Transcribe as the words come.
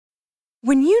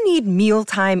When you need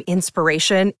mealtime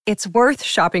inspiration, it's worth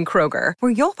shopping Kroger,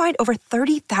 where you'll find over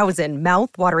 30,000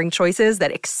 mouth-watering choices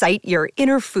that excite your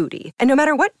inner foodie. And no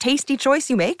matter what tasty choice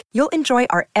you make, you'll enjoy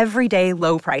our everyday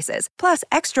low prices, plus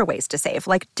extra ways to save,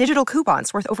 like digital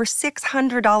coupons worth over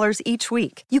 $600 each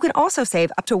week. You can also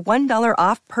save up to $1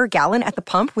 off per gallon at the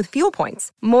pump with fuel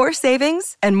points. More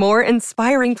savings and more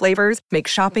inspiring flavors make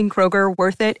shopping Kroger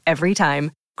worth it every time.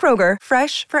 Kroger,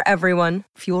 fresh for everyone.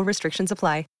 Fuel restrictions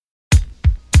apply.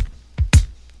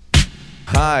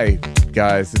 Hi,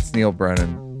 guys. It's Neil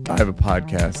Brennan. I have a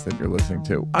podcast that you're listening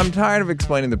to. I'm tired of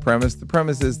explaining the premise. The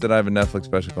premise is that I have a Netflix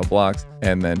special called Blocks,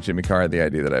 and then Jimmy Carr had the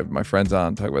idea that I have my friends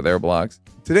on, talk about their blocks.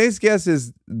 Today's guest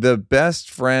is the best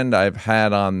friend I've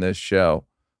had on this show.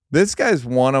 This guy's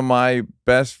one of my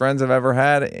best friends I've ever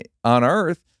had on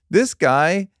Earth. This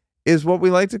guy is what we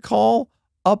like to call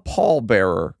a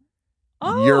pallbearer.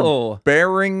 Oh. You're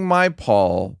bearing my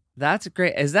pall. That's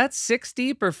great. Is that 6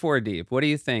 deep or 4 deep? What do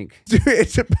you think? Dude,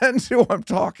 it depends who I'm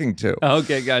talking to.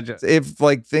 Okay, gotcha. If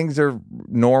like things are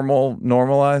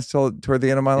normalized toward the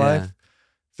end of my life,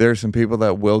 there's some people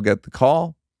that will get the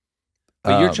call.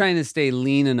 But you're trying to stay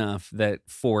lean enough that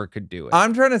 4 could do it.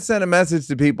 I'm trying to send a message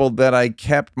to people that I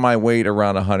kept my weight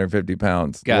around 150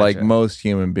 pounds, like most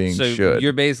human beings should.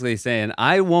 You're basically saying,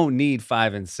 I won't need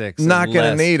 5 and 6. Not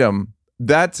going to need them.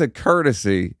 That's a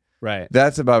courtesy. Right.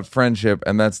 That's about friendship,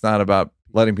 and that's not about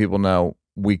letting people know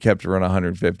we kept around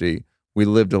 150. We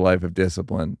lived a life of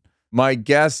discipline. My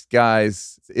guest,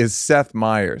 guys, is Seth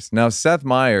Meyers. Now, Seth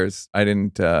Meyers, I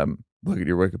didn't look at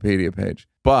your Wikipedia page,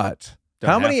 but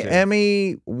how many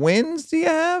Emmy wins do you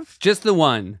have? Just the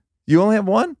one. You only have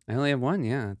one? I only have one,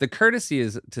 yeah. The courtesy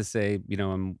is to say,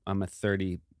 I'm a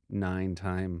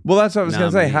 39-time. Well, that's what I was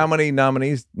going to say. How many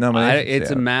nominations? It's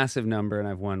a massive number, and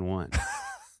I've won one.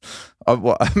 A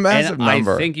massive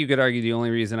number. I think you could argue the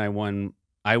only reason I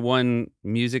won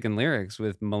music and lyrics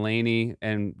with Mulaney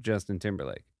and Justin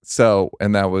Timberlake. So,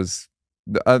 and that was,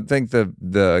 I think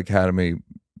the Academy,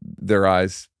 their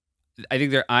eyes. I think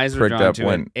their eyes were drawn to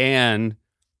it. And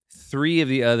 3 of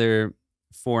the other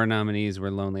 4 nominees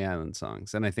were Lonely Island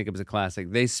songs. And I think it was a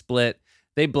classic.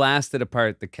 They blasted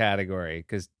apart the category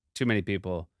because too many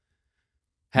people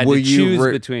had to choose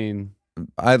between.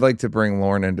 I'd like to bring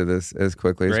Lorne into this as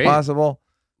quickly as possible.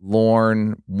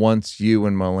 Lorne, once you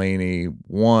and Mulaney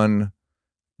won,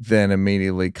 then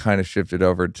immediately kind of shifted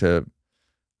over to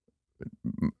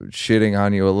shitting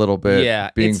on you a little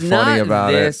bit, being funny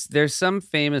about it. There's some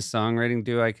famous songwriting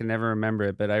duo, I can never remember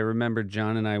it, but I remember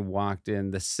John and I walked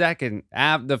in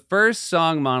the first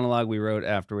song monologue we wrote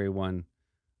after we won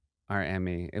our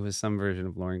Emmy. It was some version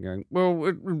of Lauren going, well,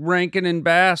 Rankin and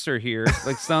Bass are here.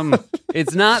 Like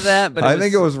it's not that, but I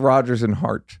think it was Rodgers and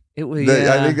Hart. It was.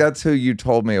 I think that's who you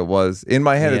told me it was. In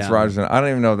my head, it's Rodgers and I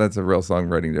don't even know if that's a real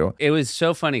songwriting duo. It was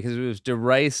so funny because it was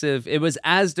derisive. It was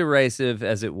as derisive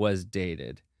as it was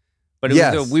dated, but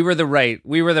we were the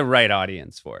right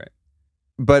audience for it.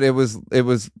 But it was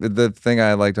the thing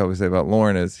I like to always say about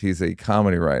Lauren is he's a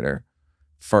comedy writer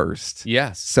first.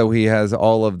 Yes. So he has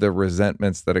all of the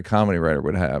resentments that a comedy writer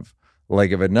would have. Like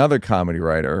if another comedy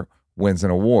writer wins an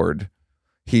award,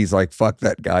 he's like, fuck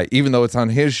that guy. Even though it's on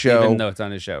his show. Even though it's on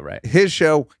his show, right. His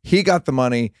show, he got the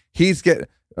money. He's fuck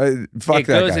that guy. It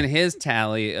goes in his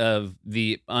tally of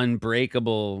the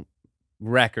unbreakable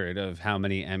record of how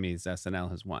many Emmys SNL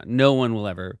has won. No one will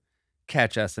ever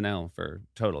catch SNL for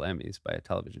total Emmys by a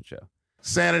television show.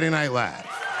 Saturday Night Live.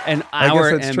 And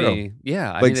our Emmy, true.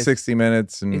 Yeah. Like 60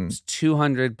 Minutes. And it's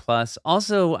 200 plus.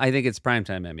 Also, I think it's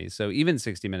primetime Emmys. So even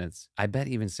 60 Minutes, I bet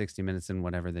even 60 Minutes and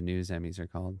whatever the news Emmys are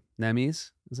called.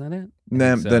 Nemis? Is that it?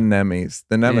 The Nemis.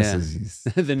 The Nemesis.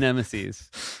 Yeah. The Nemesis.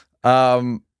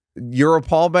 You're a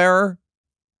pallbearer.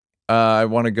 I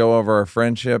want to go over our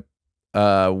friendship.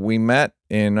 We met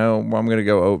in, I'm going to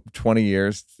go 20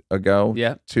 years ago.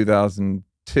 Yeah.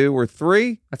 2002 or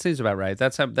 3. That seems about right.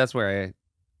 That's where I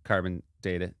carbon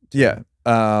date it. Yeah.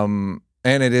 And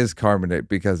it is carbon date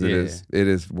because it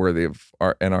is worthy of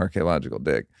an archaeological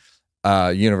dig.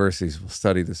 Universities will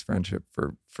study this friendship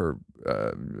for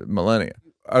millennia.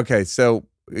 Okay, so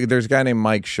there's a guy named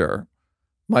Mike Schur.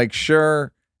 Mike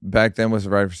Schur back then was a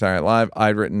writer for Saturday Night Live.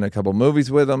 I'd written a couple movies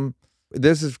with him.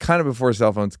 This is kind of before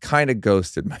cell phones. Kind of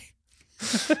ghosted me.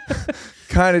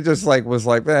 Kind of just like was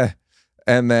like, eh.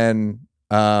 And then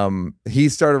he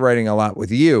started writing a lot with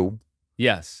you.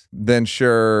 Yes. Then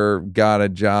Schur got a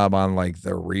job on like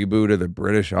the reboot of The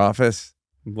British Office.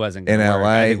 Wasn't gonna work. LA.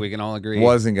 I think we can all agree.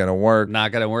 Wasn't going to work.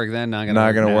 Not going to work then. Not going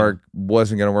to work.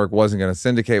 Wasn't going to work. Wasn't going to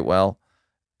syndicate well.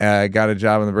 Got a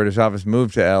job in The British Office.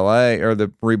 Moved to LA, or the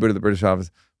reboot of The British Office.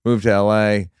 Moved to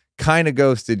LA. Kind of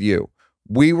ghosted you.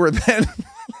 We were then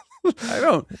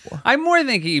I more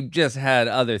think he just had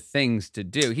other things to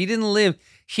do. He didn't live.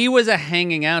 He was a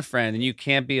hanging out friend, and you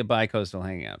can't be a bi-coastal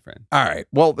hanging out friend. All right.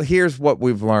 Well, here's what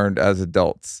we've learned as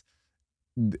adults.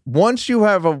 Once you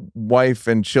have a wife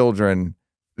and children,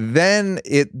 then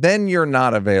you're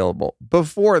not available.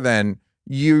 Before then,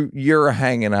 you're a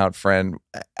hanging out friend.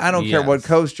 I don't care what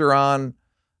coast you're on.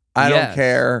 I don't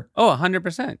care. Oh,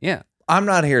 100%. Yeah. I'm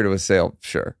not here to assail.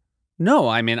 Sure. No,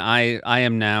 I mean, I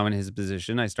am now in his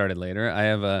position. I started later. I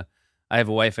have a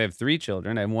wife. I have 3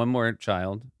 children. I have 1 more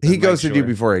child. He goes to you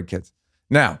before he had kids.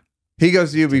 Now, he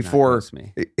goes to you before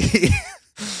me.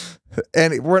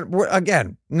 And we're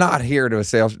again not here to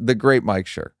assail the great Mike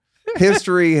Schur.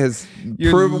 History has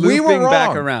proven we were wrong.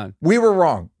 Back around. We were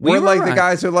wrong. We're like the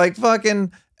guys who are like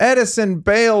fucking Edison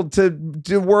bailed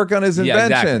to work on his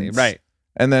inventions. Exactly. Right.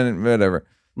 And then whatever.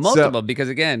 Multiple, because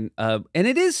again, and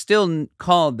it is still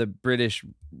called the British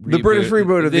reboot. The British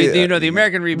reboot of the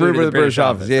American reboot of the British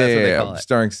Office. Yeah.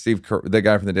 Starring Steve Carell, the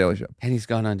guy from The Daily Show. And he's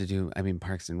gone on to do,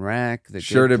 Parks and Rec. Did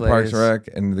Parks and Rec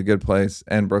and The Good Place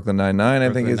and Brooklyn Nine-Nine.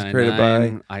 I think he's created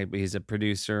by. He's a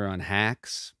producer on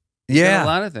Hacks. Yeah, a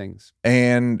lot of things,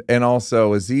 and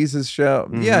also Aziz's show.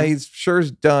 Mm-hmm. Yeah, he's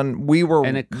sure's done. We were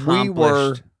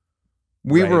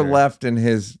left in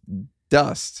his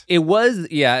dust. It was,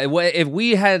 if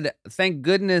we had, thank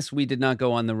goodness we did not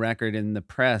go on the record in the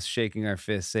press shaking our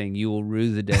fists saying you will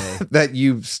rue the day that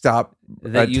you stopped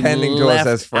attending to us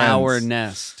as friends. Our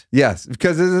nest. Yes,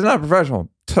 because this is not professional,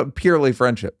 purely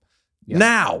friendship. Yeah.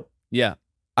 Now,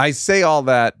 I say all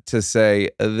that to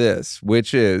say this,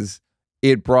 which is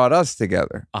it brought us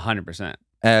together 100%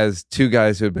 as 2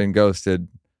 guys who have been ghosted.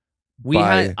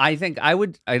 I think I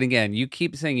would, and again, you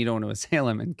keep saying you don't want to assail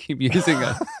him and keep using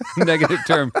a negative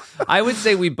term. I would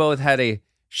say we both had a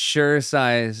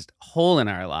sure-sized hole in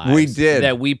our lives. We did.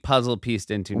 That we puzzle pieced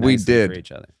into nicely for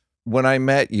each other. When I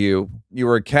met you, you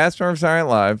were a cast member of Saturday Night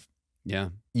Live. Yeah.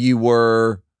 You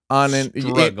were on an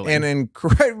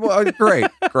incredible,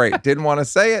 great. Didn't want to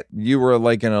say it. You were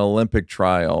like an Olympic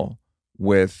trial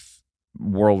with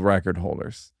world record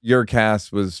holders. Your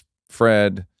cast was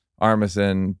Fred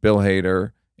Armisen, Bill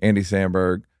Hader, Andy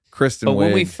Samberg, Kristen Wiig. But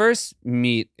when we first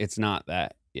meet, it's not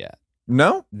that yet.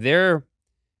 No? They're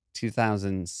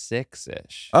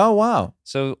 2006-ish. Oh, wow.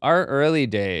 So our early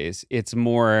days, it's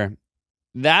more,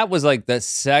 that was like the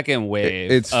second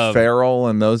wave. It's Farrell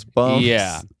and those bums.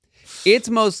 Yeah. It's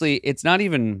mostly, it's not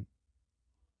even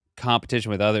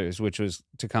competition with others, which was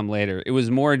to come later. It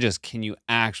was more just, can you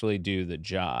actually do the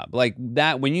job? Like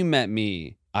that, when you met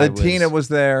me, Tina was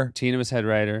there. Tina was head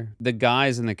writer. The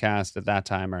guys in the cast at that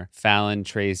time are Fallon,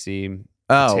 Tracy,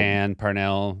 Tan,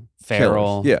 Parnell,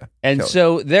 Farrell. Killers. Yeah. And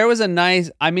so there was a nice,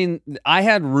 I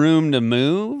had room to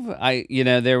move.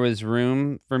 There was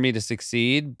room for me to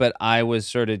succeed, but I was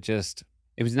sort of just,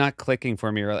 it was not clicking for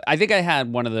me early. I think I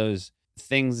had one of those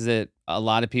things that a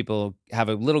lot of people have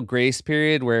a little grace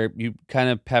period where you kind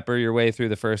of pepper your way through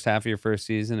the first half of your first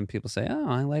season and people say, oh,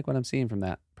 I like what I'm seeing from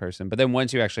that person. But then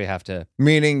once you actually have to...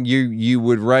 Meaning you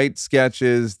would write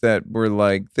sketches that were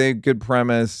like, they good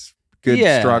premise, good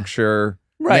structure.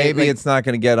 Right. Maybe it's not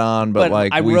going to get on, but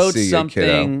like I we wrote see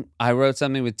something. I wrote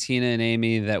something with Tina and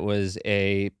Amy that was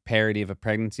a parody of a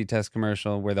pregnancy test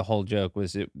commercial where the whole joke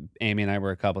was Amy and I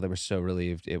were a couple that were so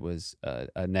relieved it was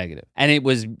a negative. And it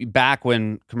was back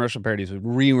when commercial parodies would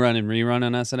rerun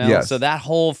on SNL. Yes. So that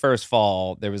whole first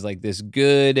fall, there was like this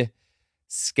good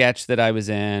sketch that I was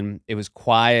in. It was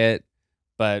quiet,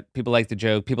 but people liked the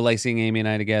joke. People liked seeing Amy and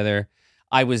I together.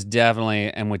 I was definitely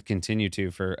and would continue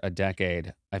to for a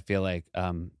decade. I feel like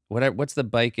what's the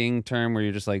biking term where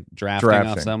you're just like drafting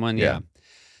off someone? Yeah.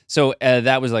 So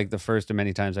that was like the first of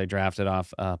many times I drafted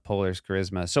off Polar's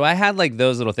Charisma. So I had like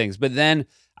those little things. But then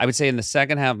I would say in the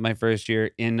second half of my first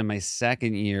year, into my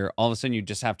second year, all of a sudden you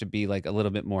just have to be like a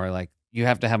little bit more like, you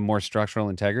have to have more structural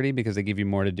integrity because they give you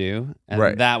more to do.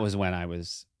 And that was when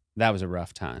that was a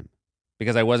rough time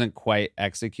because I wasn't quite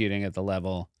executing at the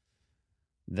level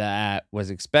that was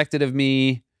expected of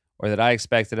me or that I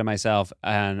expected of myself.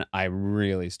 And I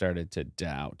really started to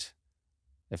doubt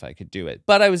if I could do it.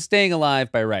 But I was staying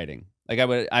alive by writing. Like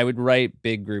I would write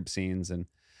big group scenes and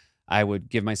I would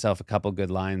give myself a couple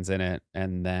good lines in it.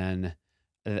 And then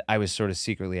I was sort of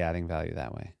secretly adding value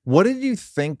that way. What did you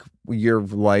think your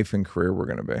life and career were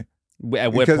going to be?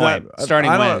 At what point?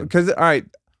 Starting when? Because, all right,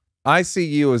 I see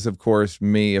you as, of course,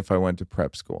 me if I went to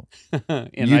prep school.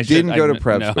 You didn't go to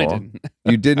prep school. I didn't.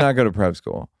 You did not go to prep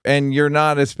school. And you're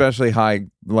not especially high,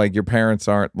 like your parents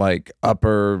aren't like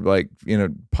upper, like,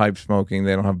 pipe smoking.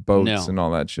 They don't have boats and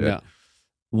all that shit. No.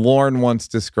 Lauren once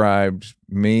described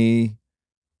me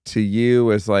to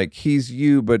you as like, he's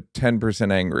you, but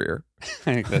 10% angrier.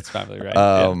 I think that's probably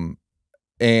right.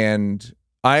 And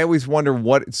I always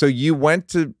wonder so you went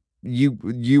to,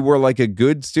 you were like a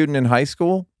good student in high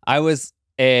school? I was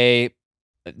the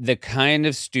kind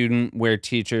of student where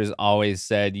teachers always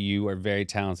said you are very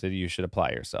talented, you should apply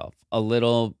yourself. A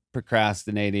little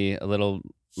procrastinating, a little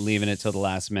leaving it till the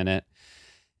last minute.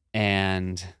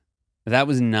 And that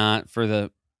was not for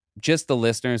just the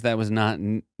listeners, that was not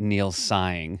Neil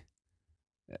sighing.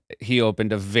 He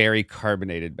opened a very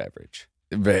carbonated beverage.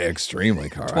 Very extremely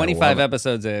carbonated. 25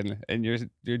 episodes in, and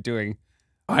you're doing...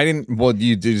 I didn't. Well,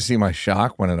 did you see my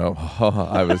shock when it opened? Oh,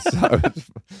 I was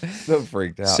so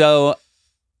freaked out. So,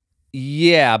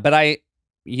 yeah, but I,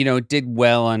 did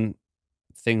well on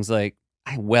things like,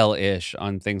 well-ish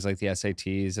on things like the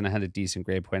SATs, and I had a decent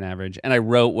grade point average, and I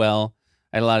wrote well.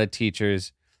 I had a lot of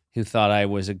teachers who thought I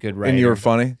was a good writer. And you were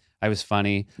funny? I was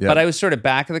funny, Yep. but I was sort of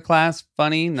back of the class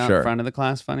funny, not Sure. front of the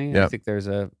class funny. Yep. I think there's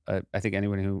I think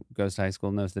anyone who goes to high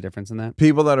school knows the difference in that.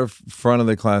 People that are front of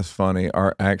the class funny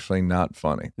are actually not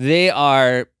funny. They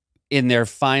are in their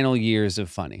final years of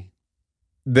funny.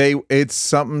 It's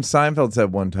something Seinfeld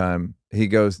said one time. He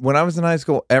goes, when I was in high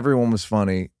school, everyone was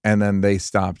funny, and then they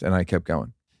stopped, and I kept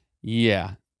going.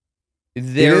 Yeah.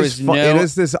 It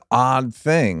is this odd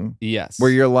thing. Yes.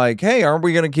 Where you're like, hey, aren't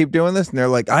we going to keep doing this? And they're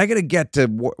like, I got to get to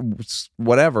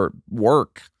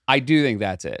work. I do think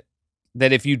that's it.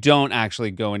 That if you don't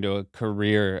actually go into a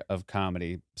career of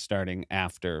comedy starting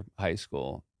after high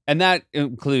school, and that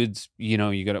includes, you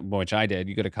go to, which I did,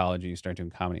 you go to college and you start doing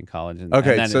comedy in college.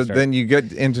 Then you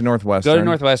get into Northwestern. Go to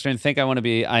Northwestern,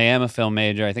 I am a film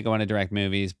major. I think I want to direct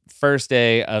movies. First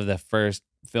day of the first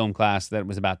film class that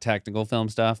was about technical film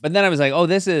stuff. But then I was like, oh,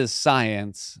 this is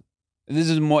science. This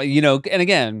is more, and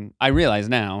again, I realize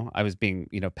now I was being,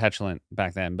 petulant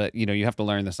back then, but you have to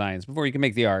learn the science before you can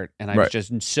make the art. And I was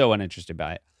just so uninterested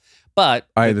by it. But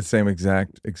I had the same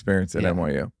exact experience at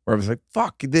NYU where I was like,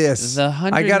 fuck this. The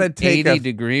 180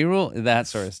 degree rule, that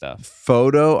sort of stuff.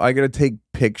 Photo. I got to take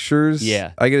pictures.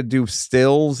 Yeah. I got to do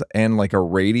stills and like a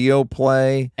radio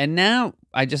play. And now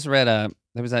I just read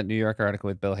there was that New Yorker article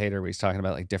with Bill Hader where he's talking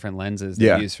about like different lenses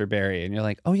they use for Barry. And you're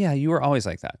like, oh yeah, you were always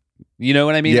like that. You know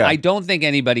what I mean? Yeah. I don't think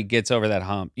anybody gets over that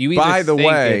hump. By the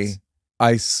way,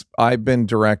 I've been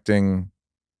directing,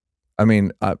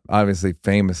 I obviously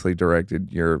famously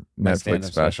directed your Netflix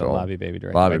special. Lobby Baby,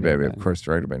 directed Lobby by Neil Baby, of Brennan. course,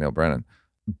 directed by Neil Brennan.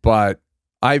 But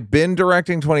I've been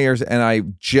directing 20 years, and I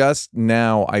just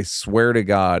now, I swear to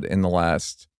God, in the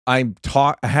last,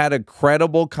 had a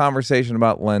credible conversation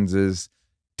about lenses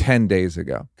 10 days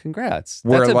ago. Congrats.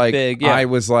 Where That's like big, I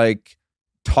was like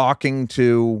talking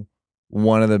to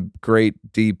one of the great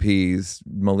DPs,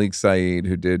 Malik Saeed,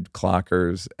 who did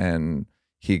Clockers and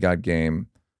He Got Game.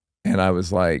 And I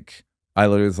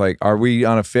literally was like, are we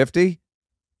on a 50?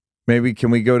 Maybe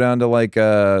can we go down to like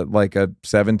a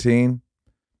 17?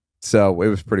 So it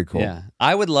was pretty cool. Yeah.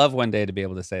 I would love one day to be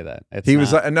able to say that.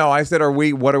 Was like, no, I said,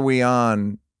 what are we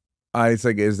on? I was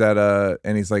like, is that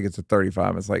and he's like, it's a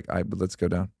 35. It's like, let's go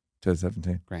down to a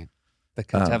 17. Great.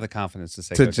 To have the confidence to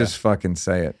say to just fucking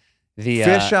say it. The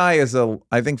Fisheye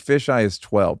I think Fisheye is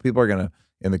 12. People are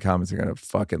in the comments are gonna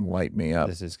fucking light me up.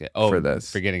 This is good. For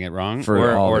this. For getting it wrong?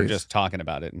 Or just talking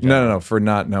about it in No, general? for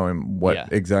not knowing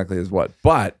what exactly is what.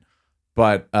 But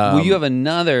well, you have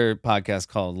another podcast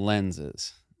called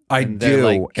Lenses. I do.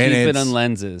 Like, keep and it on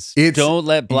lenses. Don't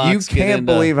let blocks. You can't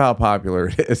believe how popular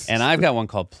it is. And I've got one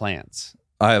called Plants.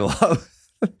 I love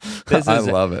I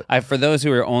love it. For those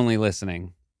who are only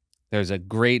listening, there's a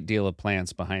great deal of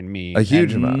plants behind me. A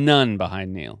huge and amount. None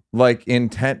behind Neil. Like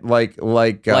intent, like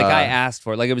I asked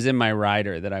for it. Like it was in my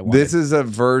rider that I wanted. This is a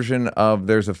version of,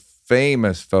 there's a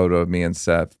famous photo of me and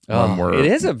Seth. It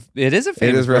is a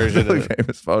famous version. Really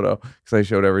famous photo because I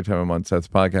show it every time I'm on Seth's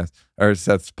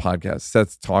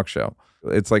talk show.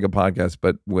 It's like a podcast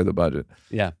but with a budget.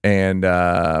 Yeah. And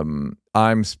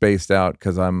I'm spaced out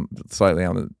because I'm slightly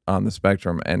on the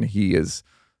spectrum, and he is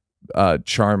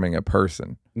charming a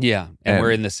person. Yeah, and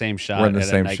we're in the same shot at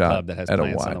a nightclub that has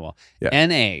plants on the wall. Yeah.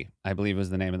 N.A., I believe, was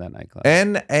the name of that nightclub.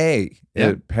 N.A.,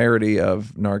 a parody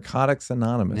of Narcotics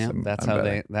Anonymous. Yeah, that's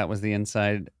that was the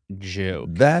inside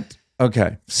joke.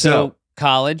 Okay. So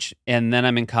college, and then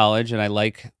I'm in college, and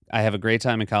I have a great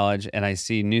time in college, and I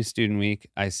see New Student Week.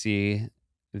 I see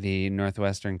the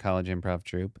Northwestern College Improv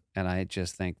Troupe, and I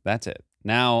just think, that's it.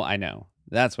 Now I know.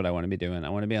 That's what I want to be doing. I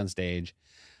want to be on stage.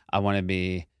 I want to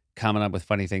be coming up with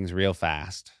funny things real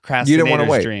fast. You don't want to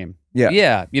wait. Dream. Yeah.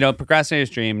 Yeah. Procrastinator's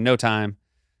dream, no time.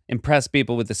 Impress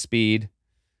people with the speed,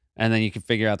 and then you can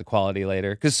figure out the quality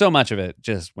later. Because so much of it,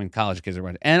 just when college kids are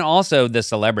running. And also the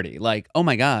celebrity. Like, oh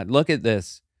my God, look at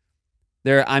this.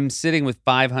 I'm sitting with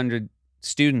 500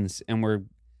 students, and we're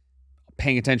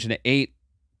paying attention to 8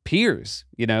 peers.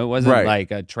 You know, it wasn't Right.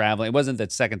 like a traveling. It wasn't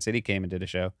that Second City came and did a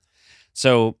show.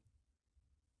 So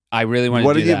I really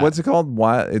wanted to do that. What's it called?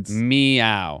 Why it's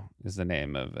Meow is the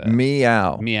name of it.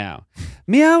 Meow. Meow.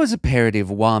 Meow is a parody of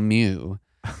Wamu.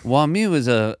 Wamu is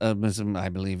I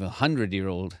believe,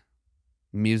 100-year-old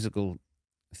musical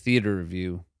theater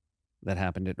review that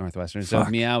happened at Northwestern. So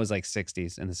Meow was like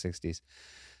 60s, in the 60s.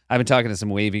 I've been talking to some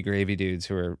wavy gravy dudes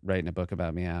who are writing a book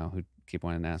about Meow who keep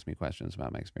wanting to ask me questions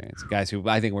about my experience. Guys who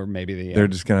I think were maybe They're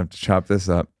just going to have to chop this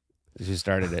up. Who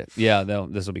started it. Yeah,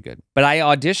 this will be good. But I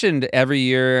auditioned every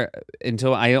year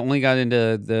until I only got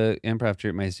into the improv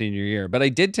troupe my senior year. But I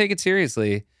did take it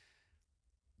seriously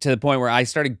to the point where I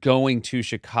started going to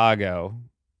Chicago.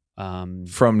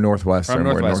 From Northwestern.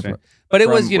 But it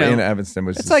was, in Evanston.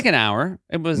 It's like an hour.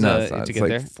 It was to get like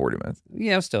there. 40 minutes.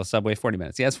 Yeah, still subway, 40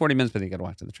 minutes. Yeah, it's 40 minutes, but then you got to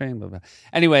walk to the train. Blah, blah.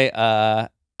 Anyway,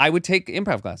 I would take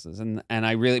improv classes. And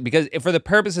I really, because for the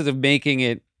purposes of making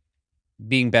it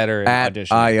being better at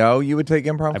auditioning. IO, you would take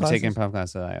improv classes? I would take improv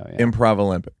classes at IO, yeah. Improv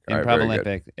Olympic. Improv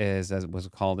Olympic is, as it was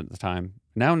called at the time.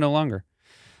 Now, no longer.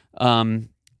 And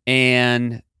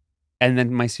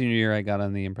then my senior year, I got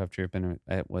on the improv troupe, and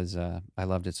it was, I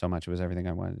loved it so much. It was everything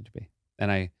I wanted it to be.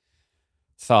 And I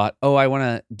thought, I want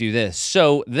to do this.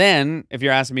 So then, if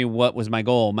you're asking me what was my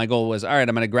goal was, all right,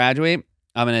 I'm going to graduate.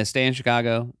 I'm going to stay in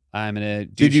Chicago. I'm going to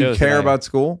do shows. Did you care about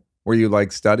school? Were you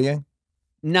like studying?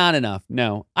 Not enough.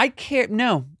 No,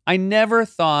 No, I never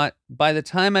thought, by the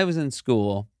time I was in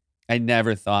school, I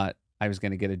never thought I was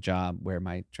going to get a job where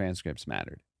my transcripts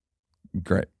mattered.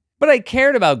 Great. But I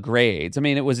cared about grades. I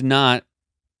mean, it was not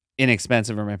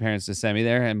inexpensive for my parents to send me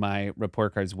there, and my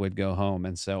report cards would go home.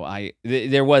 And so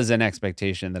there was an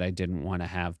expectation that I didn't want to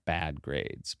have bad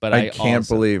grades. But I can't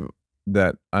believe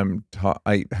that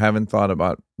I haven't thought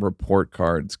about report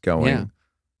cards going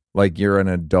like you're an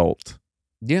adult.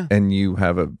 Yeah. And you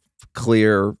have a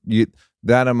clear,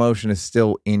 that emotion is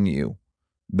still in you.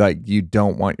 Like you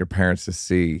don't want your parents to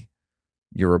see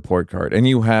your report card. And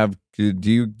you have,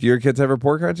 do your kids have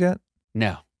report cards yet?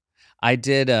 No. I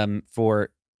did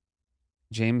for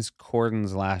James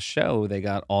Corden's last show, they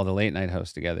got all the late night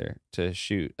hosts together to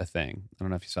shoot a thing. I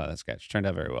don't know if you saw that sketch. Turned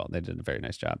out very well. They did a very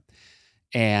nice job.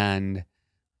 And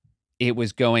it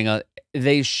was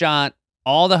they shot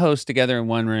all the hosts together in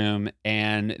one room,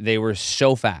 and they were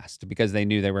so fast because they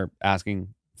knew they were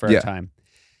asking for a time.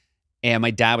 And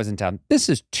my dad was in town. This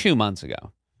is 2 months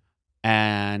ago.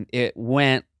 And it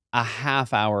went a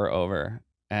half hour over.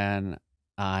 And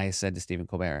I said to Stephen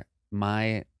Colbert,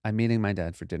 I'm meeting my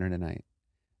dad for dinner tonight.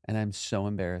 And I'm so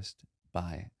embarrassed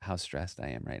by how stressed I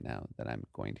am right now that I'm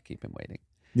going to keep him waiting.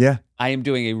 Yeah. I am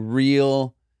doing a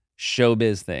real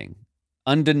showbiz thing.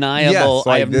 Undeniable. Yes,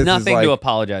 like, I have nothing to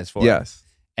apologize for. Yes.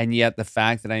 And yet the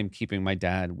fact that I am keeping my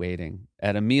dad waiting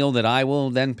at a meal that I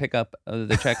will then pick up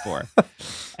the check for.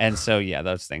 And so,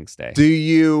 those things stay. Do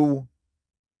you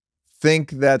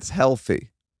think that's healthy?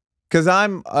 Because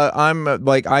I'm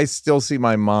like, I still see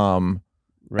my mom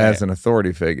as an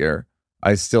authority figure.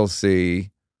 I still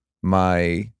see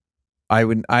I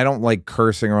don't like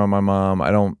cursing around my mom.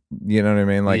 I don't, you know what I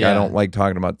mean? Like, I don't like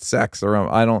talking about sex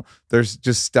around. There's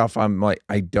just stuff I'm like,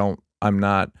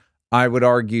 I would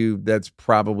argue that's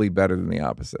probably better than the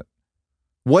opposite.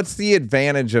 What's the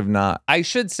advantage of not? I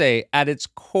should say at its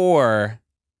core,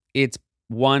 it's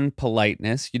one,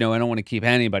 politeness. I don't want to keep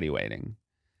anybody waiting.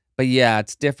 But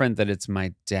it's different that it's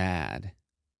my dad.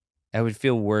 I would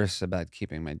feel worse about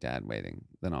keeping my dad waiting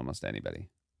than almost anybody.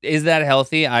 Is that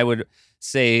healthy? I would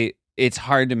say it's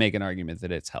hard to make an argument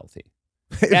that it's healthy.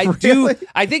 Really?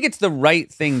 I think it's the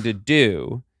right thing to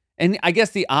do. And I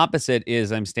guess the opposite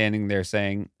is I'm standing there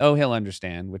saying, he'll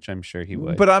understand, which I'm sure he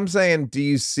would. But I'm saying, do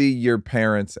you see your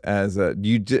parents as are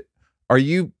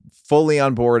you fully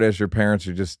on board as your parents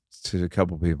or just to a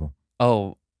couple people?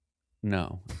 Oh,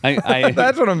 no. I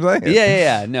That's what I'm saying.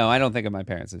 Yeah. No, I don't think of my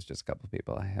parents as just a couple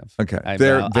people. I have. Okay. I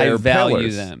they're value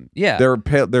pillars. them. Yeah.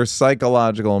 They're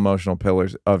psychological, emotional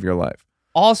pillars of your life.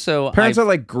 Also, parents are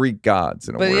like Greek gods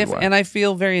in a weird way. And I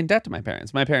feel very in debt to my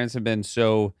parents. My parents have been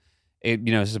so,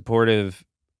 supportive.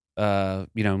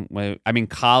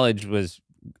 College was,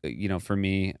 for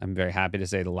me, I'm very happy to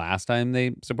say the last time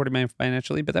they supported me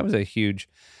financially, but that was a huge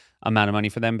amount of money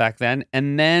for them back then.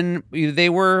 And then they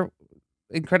were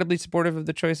incredibly supportive of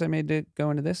the choice I made to go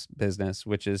into this business,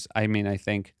 which is, I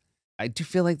think I do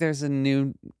feel like there was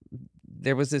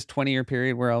this 20-year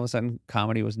period where all of a sudden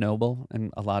comedy was noble,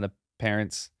 and a lot of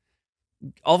parents,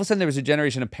 all of a sudden there was a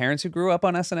generation of parents who grew up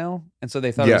on SNL, and so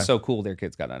they thought it was so cool their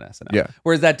kids got on SNL. Yeah.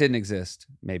 Whereas that didn't exist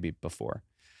maybe before.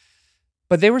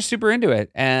 But they were super into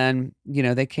it, and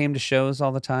they came to shows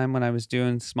all the time when I was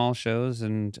doing small shows,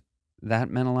 and that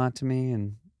meant a lot to me,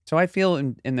 and so I feel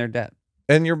in their debt.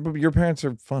 And your parents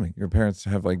are funny. Your parents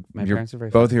have like My parents are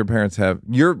very both funny. of your parents have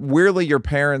weirdly your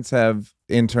parents have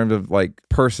in terms of like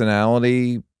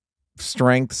personality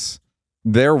strengths.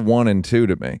 They're 1 and 2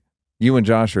 to me. You and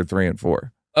Josh are 3 and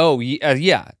 4. Oh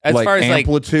yeah. As like far as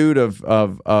amplitude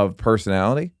of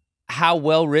personality. How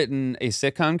well written a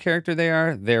sitcom character they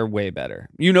are, they're way better.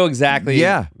 You know exactly.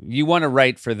 Yeah. You want to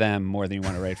write for them more than you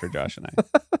want to write for Josh and I.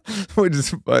 Which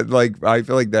is like I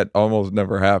feel like that almost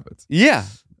never happens. Yeah.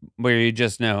 Where you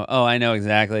just know, oh, I know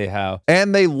exactly how.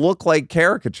 And they look like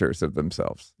caricatures of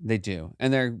themselves. They do.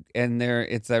 And they're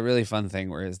it's that really fun thing,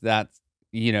 whereas that's,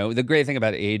 the great thing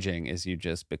about aging is you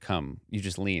just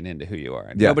lean into who you are.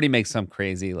 And nobody makes some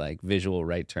crazy like visual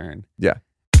right turn. Yeah.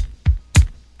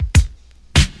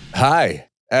 Hi.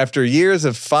 After years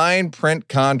of fine print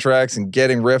contracts and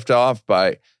getting ripped off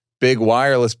by big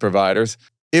wireless providers,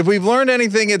 if we've learned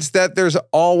anything, it's that there's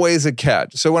always a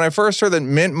catch. So when I first heard that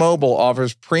Mint Mobile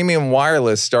offers premium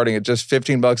wireless starting at just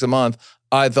 $15 a month,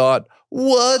 I thought,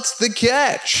 what's the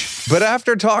catch? But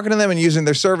after talking to them and using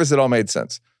their service, it all made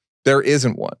sense. There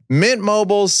isn't one. Mint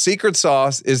Mobile's secret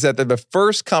sauce is that they're the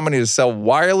first company to sell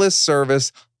wireless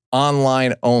service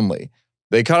online only.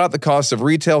 They cut out the cost of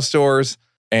retail stores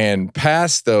and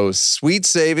pass those sweet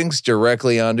savings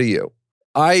directly onto you.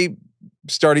 I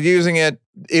started using it.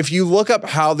 If you look up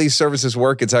how these services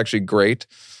work, it's actually great.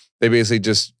 They basically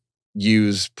just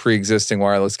use pre-existing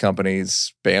wireless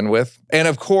companies' bandwidth. And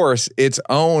of course, it's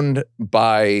owned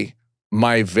by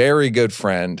my very good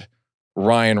friend,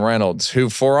 Ryan Reynolds, who,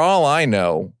 for all I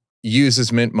know,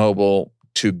 uses Mint Mobile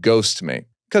to ghost me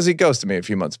because he ghosted me a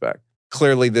few months back.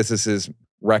 Clearly, this is his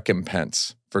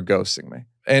recompense for ghosting me.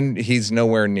 And he's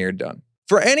nowhere near done.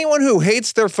 For anyone who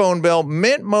hates their phone bill,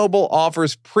 Mint Mobile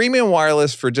offers premium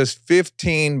wireless for just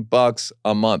 $15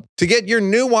 a month. To get your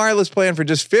new wireless plan for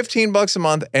just $15 a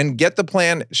month and get the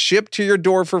plan shipped to your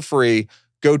door for free,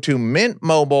 go to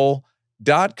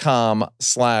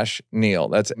mintmobile.com/Neil.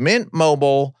 That's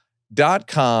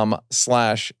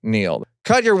mintmobile.com/Neil.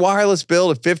 Cut your wireless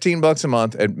bill to $15 a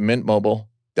month at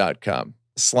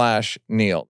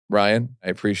mintmobile.com/Neil. Ryan, I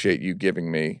appreciate you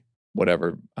giving me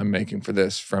whatever I'm making for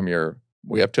this from your,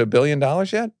 we up to $1 billion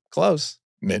yet? Close.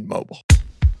 Mint Mobile.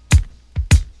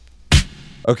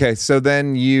 Okay, so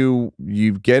then you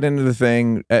get into the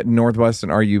thing at Northwestern.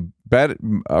 Are you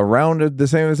around the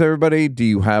same as everybody? Do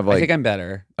you have like? I think I'm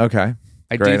better. Okay,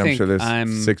 I great. do I'm think sure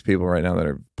there's 6 people right now that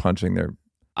are punching their.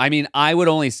 I mean, I would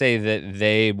only say that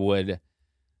they would.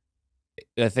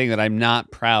 A thing that I'm not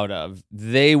proud of,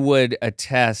 they would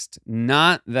attest,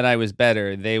 not that I was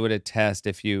better, they would attest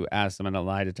if you asked them in a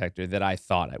lie detector that I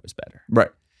thought I was better. Right.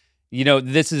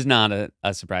 This is not a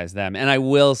surprise to them. And I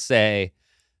will say,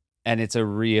 and it was a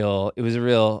real,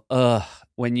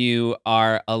 when you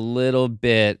are a little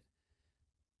bit,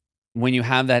 when you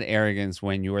have that arrogance,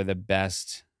 when you are the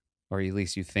best, or at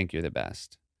least you think you're the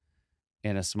best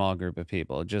in a small group of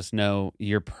people, just know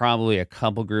you're probably a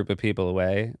couple group of people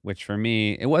away, which for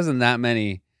me, it wasn't that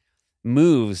many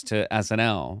moves to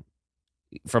SNL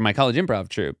from my college improv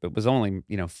troupe. It was only,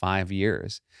 5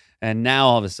 years. And now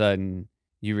all of a sudden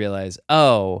you realize,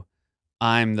 oh,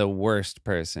 I'm the worst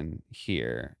person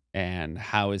here. And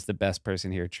how is the best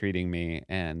person here treating me?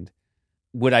 And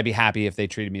would I be happy if they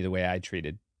treated me the way I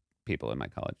treated people in my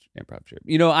college improv troupe?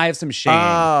 I have some shame.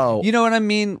 Oh. You know what I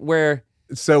mean?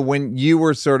 So when you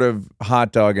were sort of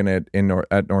hot dogging it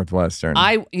at Northwestern,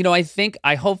 I think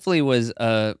I hopefully was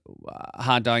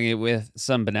hot dogging it with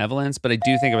some benevolence, but I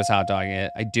do think I was hot dogging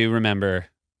it. I do remember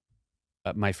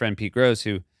my friend Pete Gross,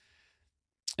 who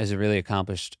is a really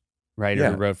accomplished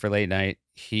writer who wrote for Late Night.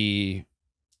 We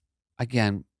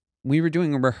were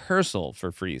doing a rehearsal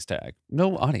for Freeze Tag,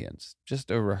 no audience,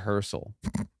 just a rehearsal,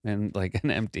 and like an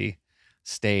empty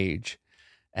stage.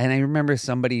 And I remember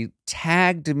somebody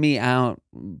tagged me out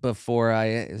before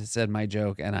I said my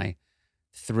joke, and I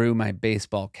threw my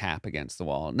baseball cap against the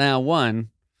wall. Now, the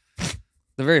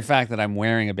very fact that I'm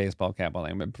wearing a baseball cap while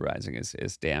I'm improvising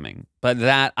is damning. But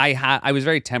that I was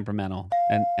very temperamental,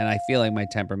 and I feel like my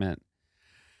temperament,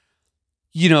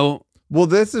 Well,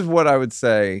 this is what I would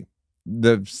say.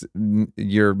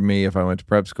 You're me if I went to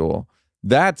prep school.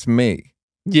 That's me.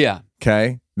 Yeah.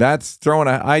 Okay. That's throwing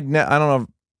I don't know if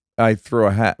I threw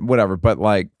a hat, whatever, but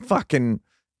like fucking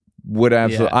would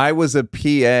absolutely. Yeah. I was a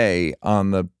PA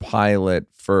on the pilot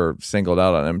for Singled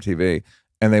Out on MTV,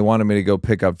 and they wanted me to go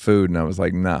pick up food, and I was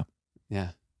like, nah,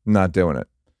 not doing it,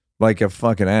 like a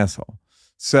fucking asshole.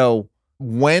 So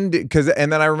and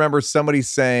then I remember somebody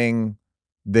saying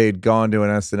they'd gone to an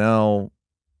SNL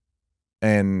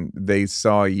and they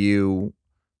saw you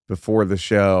before the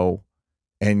show,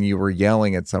 and you were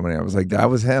yelling at somebody. I was like, that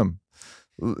was him.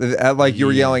 Like you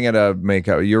were yelling at a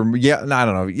makeup. I don't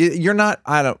know. You're not.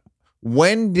 I don't.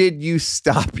 When did you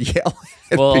stop yelling?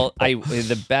 Well,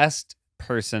 the best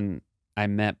person I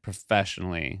met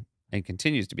professionally and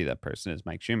continues to be that person is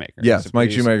Mike Shoemaker. Yes,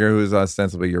 Mike Shoemaker, who is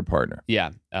ostensibly your partner. Yeah,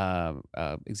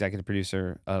 executive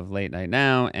producer of Late Night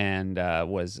Now, and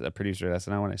was a producer at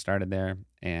SNL when I started there,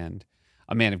 and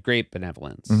a man of great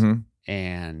benevolence. Mm-hmm.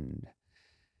 And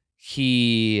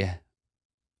he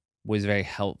was very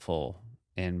helpful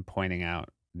in pointing out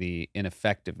the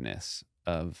ineffectiveness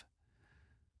of,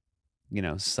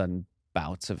 sudden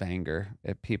bouts of anger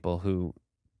at people who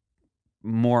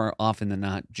more often than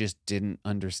not just didn't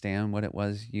understand what it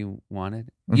was you wanted.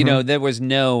 Mm-hmm. There was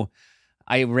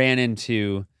I ran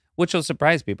into, which will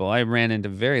surprise people, I ran into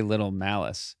very little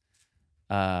malice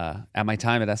at my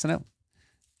time at SNL.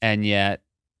 And yet,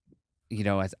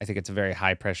 I think it's a very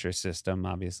high pressure system,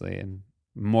 obviously, and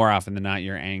more often than not,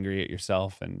 you're angry at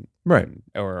yourself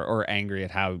or angry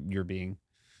at how you're being.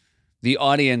 The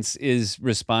audience is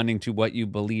responding to what you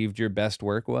believed your best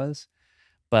work was.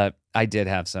 But I did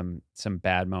have some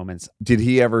bad moments. Did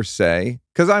he ever say?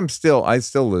 Because I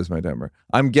still lose my temper.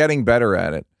 I'm getting better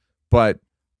at it, but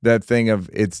that thing of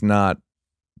it's not.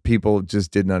 People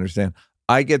just didn't understand.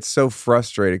 I get so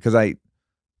frustrated because I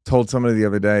told somebody the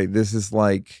other day, this is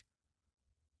like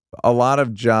a lot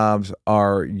of jobs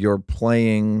are you're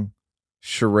playing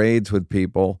charades with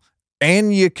people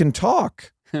and you can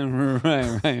talk.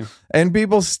 Right. And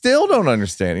people still don't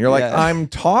understand. You're like, I'm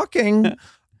talking,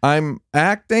 I'm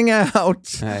acting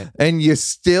out, right. And you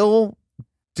still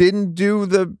didn't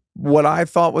do what I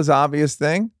thought was obvious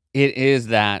thing. It is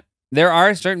that there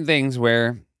are certain things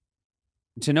where,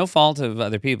 to no fault of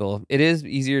other people, it is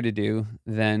easier to do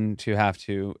than to have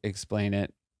to explain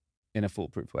it in a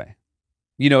foolproof way.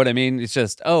 You know what I mean? It's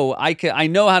just, I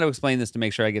know how to explain this to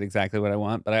make sure I get exactly what I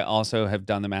want, but I also have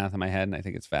done the math in my head, and I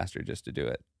think it's faster just to do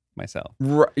it myself.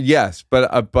 Yes, but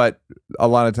a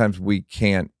lot of times we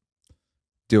can't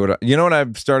do it. You know what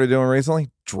I've started doing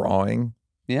recently? Drawing.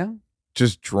 Yeah.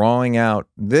 Just drawing out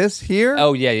this here.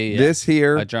 Oh, yeah. This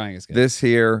here. Drawing is good. This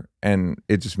here, and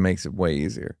it just makes it way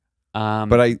easier.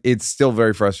 But it's still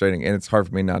very frustrating, and it's hard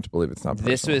for me not to believe it's not personal.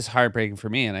 This was heartbreaking for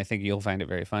me, and I think you'll find it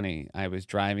very funny. I was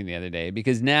driving the other day,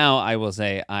 because now I will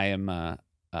say I am,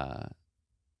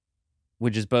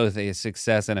 which is both a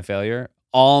success and a failure.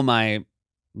 All my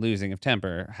losing of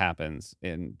temper happens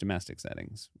in domestic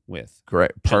settings with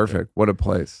great, perfect. Children. What a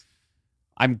place.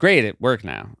 I'm great at work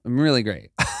now. I'm really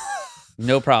great.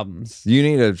 No problems. You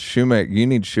need a shoemaker. You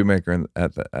need shoemaker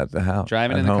at the house.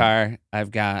 Driving in the car,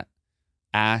 I've got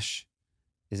Ash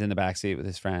is in the backseat with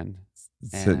his friend.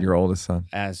 It's your oldest son.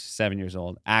 As 7 years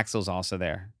old. Axel's also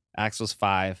there. Axel's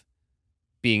 5,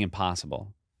 being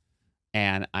impossible.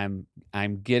 And I'm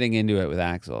getting into it with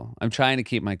Axel. I'm trying to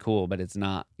keep my cool, but it's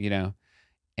not,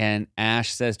 And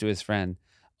Ash says to his friend,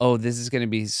 "Oh, this is going to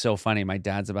be so funny. My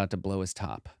dad's about to blow his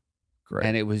top." Great.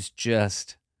 And it was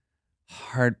just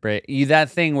heartbreak. That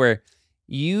thing where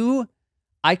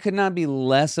I could not be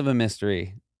less of a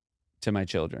mystery to my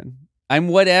children. I'm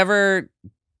whatever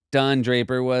Don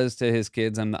Draper was to his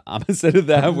kids. I'm the opposite of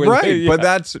that. Right. But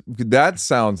that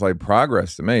sounds like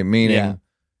progress to me. Meaning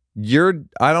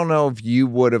I don't know if you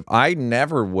would have, I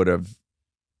never would have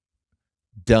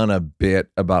done a bit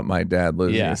about my dad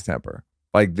losing his temper.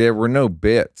 Like there were no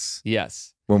bits.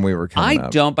 Yes. When we were coming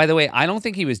up. By the way, I don't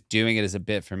think he was doing it as a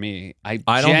bit for me. I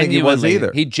don't think he was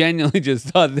either. He genuinely just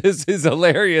thought, this is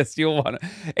hilarious. You'll want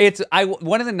to.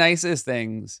 One of the nicest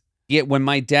things. Yeah, when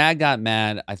my dad got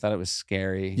mad, I thought it was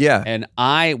scary. Yeah. And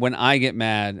when I get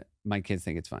mad, my kids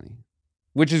think it's funny,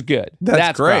 which is good.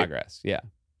 That's great. Progress. Yeah.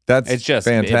 It's just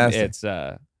fantastic.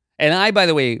 And I, by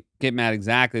the way, get mad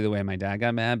exactly the way my dad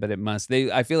got mad, but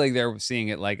I feel like they're seeing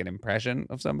it like an impression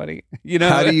of somebody.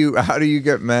 How do you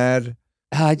get mad?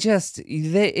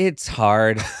 It's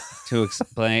hard to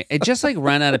explain. It just like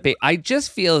run out of paper. I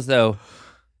just feel as though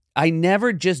I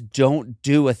never just don't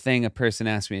do a thing a person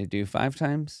asks me to do 5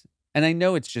 times. And I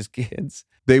know it's just kids.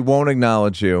 They won't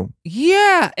acknowledge you.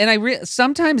 Yeah. And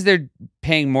sometimes they're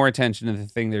paying more attention to the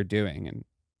thing they're doing. And,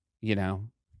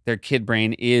 their kid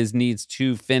brain needs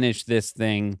to finish this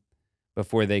thing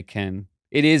before they can.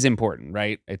 It is important,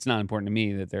 right? It's not important to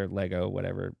me that they're Lego,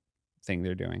 whatever thing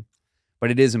they're doing.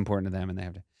 But it is important to them, and they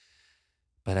have to.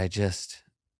 But I just,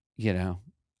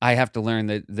 I have to learn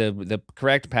that the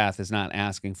correct path is not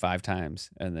asking 5 times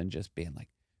and then just being like,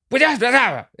 then,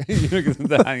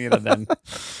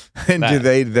 and do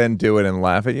they then do it and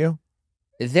laugh at you?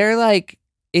 They're like,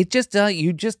 you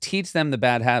just teach them the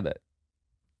bad habit.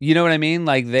 You know what I mean?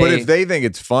 Like But if they think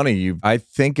it's funny, I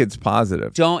think it's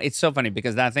positive. It's so funny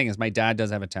because that thing is my dad does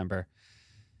have a temper.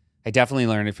 I definitely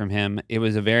learned it from him. It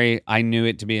was I knew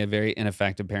it to be a very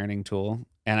ineffective parenting tool.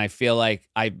 And I feel like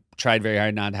I tried very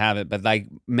hard not to have it, but like,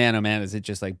 man, oh man, is it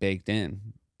just like baked in?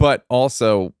 But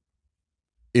also,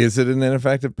 is it an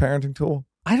ineffective parenting tool?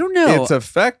 I don't know. It's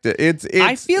effective.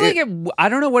 I feel like I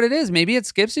don't know what it is. Maybe it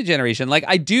skips a generation. Like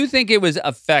I do think it was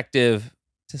effective.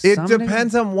 It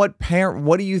depends on what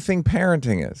do you think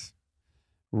parenting is?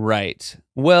 Right.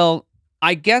 Well,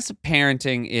 I guess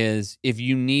parenting is if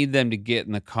you need them to get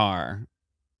in the car,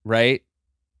 right?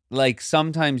 Like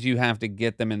sometimes you have to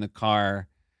get them in the car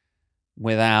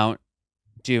without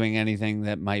doing anything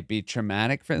that might be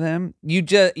traumatic for them.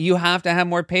 You have to have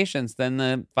more patience than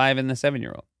the 5 and the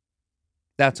 7-year-old.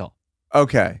 That's all.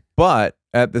 Okay. But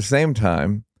at the same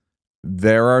time,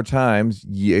 there are times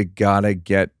you gotta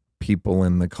get people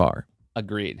in the car.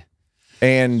 Agreed.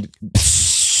 And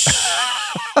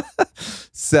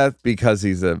Seth, because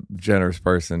he's a generous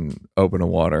person, opened a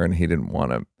water and he didn't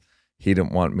want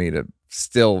me to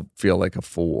still feel like a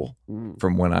fool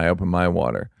from when I open my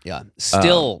water. Yeah.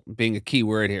 Still being a key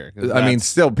word here. I mean,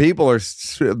 still people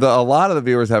a lot of the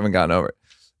viewers haven't gotten over it.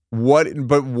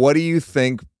 But what do you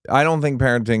think? I don't think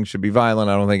parenting should be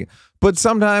violent. But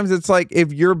sometimes it's like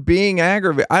if you're being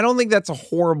aggravated, I don't think that's a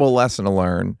horrible lesson to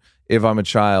learn if I'm a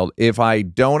child. If I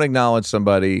don't acknowledge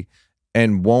somebody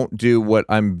and won't do what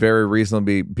I'm very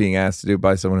reasonably being asked to do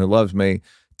by someone who loves me,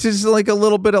 just like a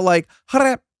little bit of like,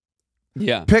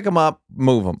 yeah, pick them up,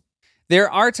 move them. There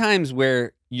are times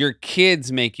where your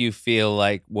kids make you feel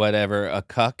like whatever a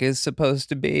cuck is supposed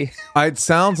to be. It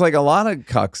sounds like a lot of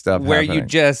cuck stuff where happening. You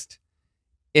just,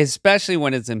 especially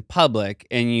when it's in public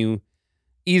and you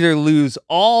either lose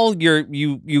all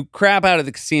you crap out of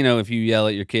the casino if you yell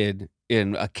at your kid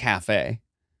in a cafe,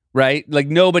 right? Like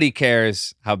nobody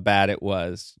cares how bad it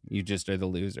was. You just are the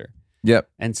loser. Yep.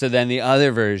 And so then the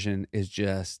other version is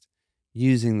just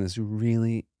using this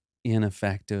really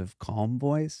ineffective calm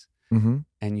voice. Mm-hmm.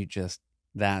 And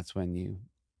that's when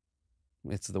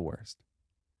it's the worst.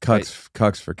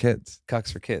 Cucks for kids.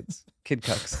 Cucks for kids. Kid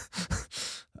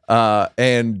cucks.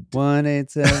 And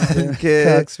 187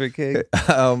 cucks for kids.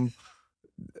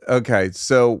 Okay,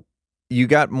 so you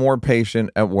got more patient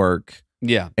at work.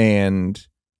 Yeah. And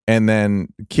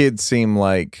then kids seem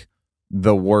like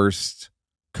the worst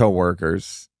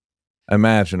coworkers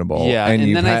imaginable. Yeah.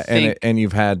 And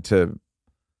you've had to.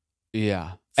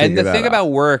 Yeah. And the thing about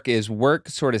work is work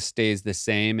sort of stays the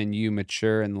same and you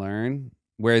mature and learn.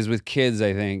 Whereas with kids,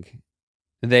 I think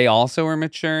they also are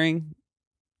maturing.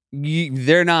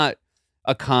 They're not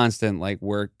a constant like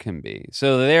work can be.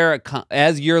 So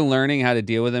as you're learning how to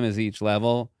deal with them as each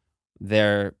level,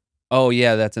 they're, oh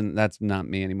yeah, that's not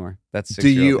me anymore. That's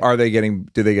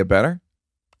 6-year-old. Do they get better?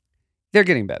 They're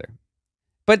getting better.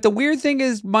 But the weird thing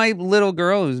is my little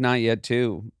girl who's not yet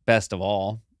 2, best of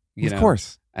all. Of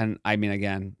course. And I mean,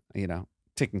 again,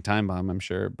 ticking time bomb, I'm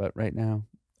sure. But right now,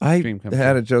 I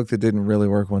had a joke that didn't really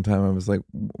work one time. I was like,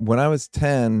 when I was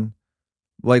 10,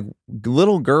 like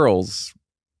little girls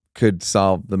could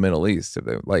solve the Middle East if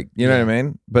they like, you know what I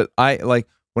mean? But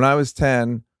when I was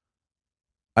 10,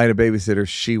 I had a babysitter.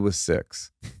 She was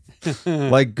 6.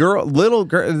 Like little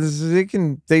girls,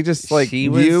 they just like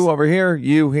you over here,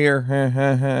 you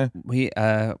here. We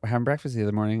having breakfast the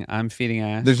other morning. I'm feeding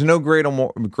Ash. There's no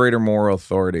greater moral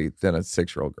authority than a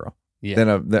 6-year-old girl. Yeah.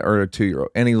 Or a 2-year-old,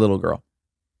 any little girl.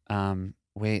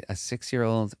 Wait, a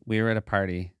 6-year-old. We were at a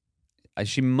party.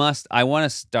 I want to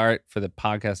start for the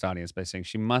podcast audience by saying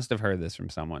she must have heard this from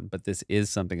someone, but this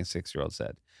is something a 6-year-old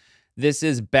said. This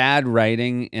is bad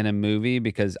writing in a movie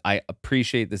because I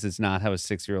appreciate this is not how a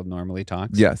 6-year-old normally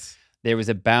talks. Yes. There was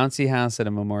a bouncy house at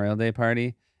a Memorial Day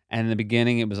party, and in the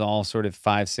beginning it was all sort of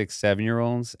 5, 6,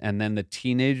 7-year-olds, and then the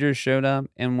teenagers showed up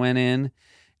and went in,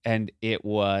 and it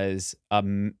was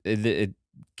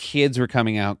kids were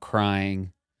coming out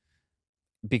crying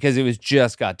because it was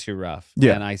just got too rough.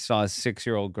 Yeah. And I saw a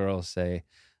 6-year-old girl say,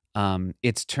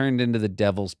 it's turned into the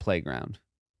devil's playground.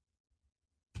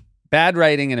 Bad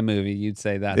writing in a movie, you'd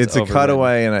say that's it's a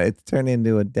cutaway and it's turned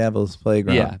into a devil's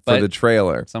playground for the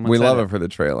trailer. We love it for the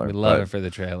trailer. We love it for the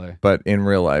trailer. But in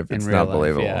real life, it's not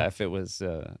believable. Yeah, if it was,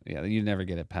 you'd never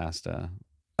get it past a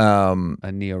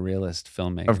neorealist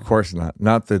filmmaker. Of course not.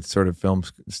 Not the sort of film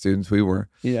students we were.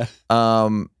 Yeah.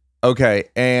 Okay,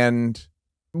 and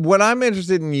what I'm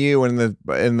interested in you and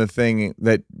the thing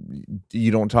that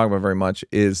you don't talk about very much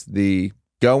is the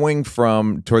going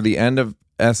from toward the end of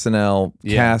SNL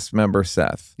cast member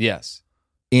Seth. Yes.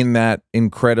 In that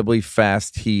incredibly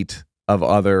fast heat of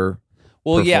other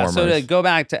performers. So to echo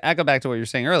back to what you were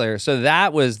saying earlier, so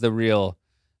that was the real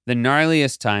the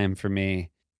gnarliest time for me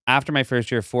after my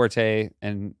first year, Forte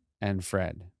and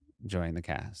Fred joined the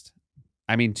cast.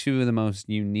 I mean, two of the most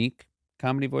unique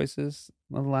comedy voices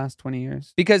of the last 20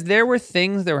 years. Because there were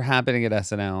things that were happening at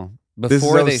SNL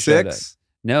before they showed up.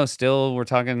 No, still we're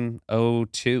talking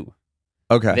 02.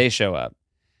 Okay. They show up.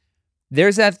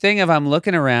 There's that thing of I'm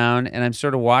looking around and I'm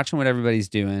sort of watching what everybody's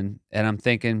doing and I'm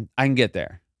thinking, I can get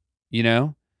there, you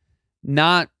know?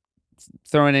 Not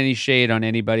throwing any shade on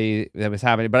anybody that was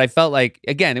happening, but I felt like,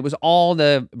 again, it was all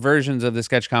the versions of the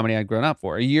sketch comedy I'd grown up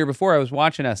for. A year before I was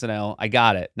watching SNL, I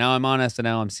got it. Now I'm on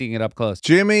SNL, I'm seeing it up close.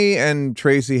 Jimmy and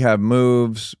Tracy have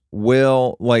moves.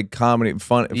 Will, like comedy,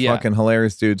 fun, fucking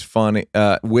hilarious dudes, funny,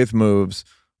 with moves.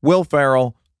 Will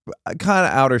Ferrell, kind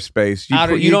of outer space. You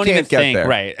don't even think there.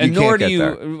 Right, and nor do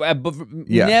you.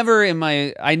 Never in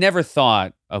my. I never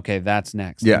thought, okay, that's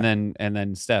next. Yeah. and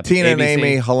then step. Tina ABC. and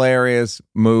Amy, hilarious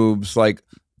moves, like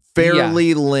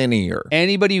fairly linear.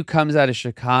 Anybody who comes out of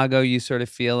Chicago, you sort of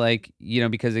feel like,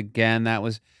 because again, that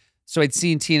was. So I'd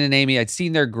seen Tina and Amy. I'd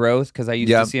seen their growth because I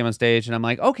used to see them on stage, and I'm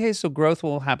like, okay, so growth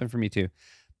will happen for me too.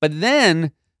 But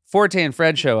then Forte and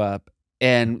Fred show up.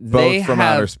 And both from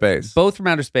outer space. Both from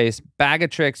outer space. Bag of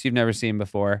tricks you've never seen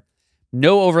before.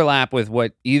 No overlap with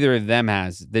what either of them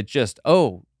has. That just,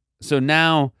 so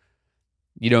now,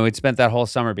 it spent that whole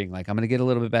summer being like, I'm going to get a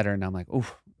little bit better. And I'm like,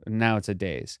 oof, now it's a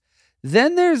daze.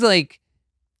 Then there's like,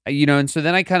 and so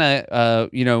then I kind of,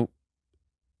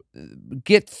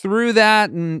 get through that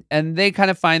and they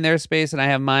kind of find their space and I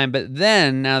have mine. But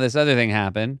then now this other thing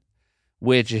happened,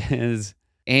 which is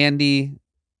Andy,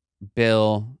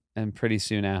 Bill, and pretty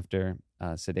soon after,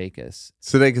 Sudeikis.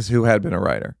 Sudeikis, who had been a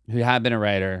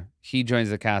writer. He joins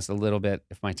the cast a little bit,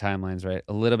 if my timeline's right,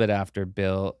 a little bit after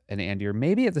Bill and Andy, or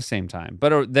maybe at the same time.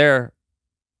 But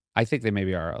I think they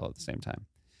maybe are all at the same time.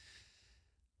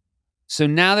 So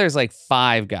now there's like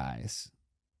 5 guys.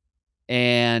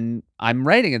 And I'm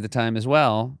writing at the time as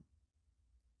well.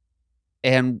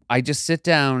 And I just sit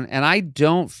down and I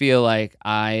don't feel like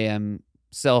I am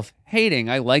self-hating.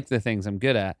 I like the things I'm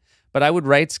good at. But I would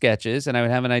write sketches and I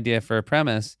would have an idea for a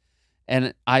premise.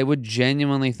 And I would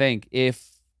genuinely think,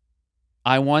 if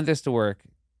I want this to work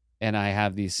and I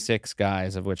have these 6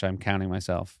 guys, of which I'm counting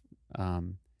myself,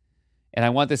 and I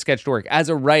want this sketch to work, as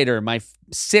a writer, my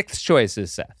 6th choice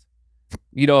is Seth.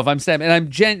 If I'm Seth,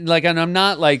 and and I'm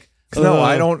not like, no,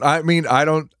 I don't. I mean, I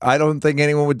don't think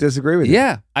anyone would disagree with you.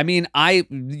 Yeah. I mean,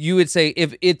 you would say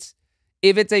if it's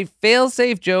a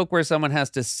fail-safe joke where someone has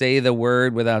to say the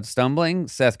word without stumbling,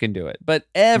 Seth can do it. But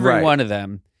every one of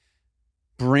them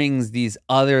brings these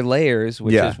other layers,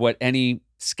 which is what any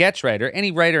sketch writer,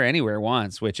 any writer anywhere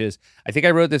wants, which is, I think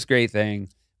I wrote this great thing,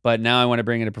 but now I want to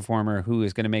bring in a performer who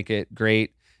is going to make it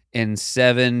great in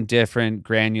 7 different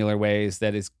granular ways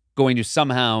that is going to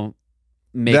somehow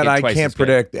make that it I twice can't as good.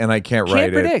 predict and I can't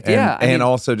write predict, it. yeah. And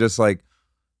also just like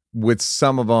with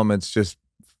some of them, it's just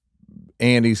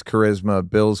Andy's charisma,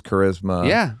 Bill's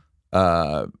charisma,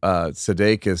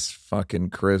 Sudeikis fucking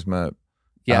charisma,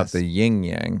 out the yin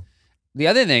yang. The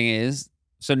other thing is,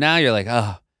 so now you're like,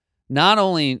 not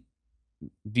only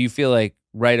do you feel like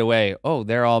right away,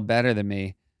 they're all better than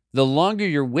me. The longer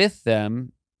you're with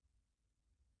them,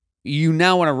 you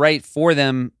now want to write for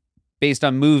them based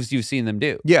on moves you've seen them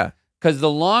do. Yeah. Because the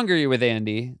longer you're with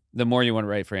Andy, the more you want to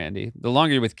write for Andy. The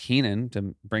longer you're with Keenan,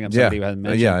 to bring up somebody who hasn't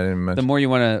mentioned, I didn't mention. The more you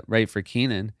want to write for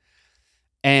Keenan.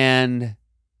 And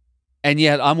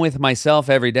yet I'm with myself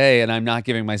every day and I'm not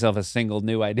giving myself a single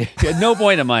new idea. At no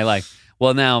point am I like,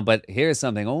 well, now, but here's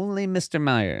something only Mr.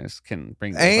 Myers can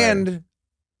bring to the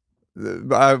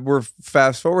And we're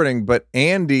fast forwarding, but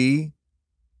Andy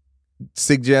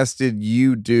suggested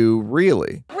you do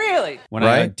Really. When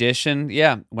I auditioned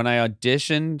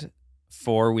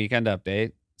for Weekend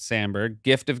Update, Sandberg,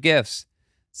 Gift of Gifts,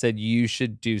 said you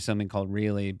should do something called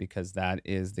Really, because that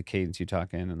is the cadence you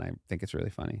talk in, and I think it's really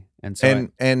funny. And so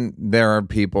and there are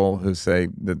people who say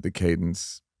that the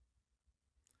cadence,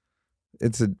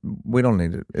 we don't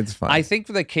need it. It's fine. I think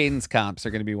the cadence cops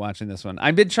are going to be watching this one.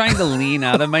 I've been trying to lean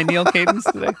out of my Neil cadence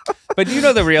today. But do you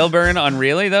know the real burn on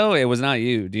Really, though? It was not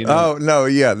you. Do you know? Oh, no,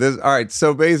 yeah. All right,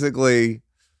 so basically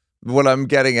what I'm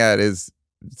getting at is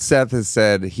Seth has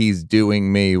said he's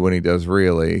doing me when he does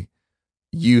Really.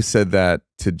 You said that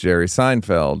to Jerry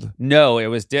Seinfeld. No, it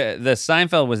was the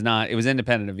Seinfeld was not. It was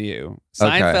independent of you.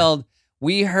 Seinfeld,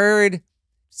 we heard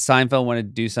Seinfeld wanted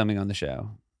to do something on the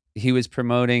show. He was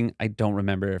promoting, I don't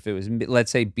remember if it was, let's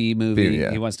say B movie.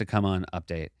 He wants to come on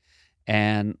Update.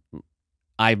 And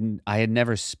I had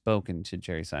never spoken to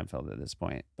Jerry Seinfeld at this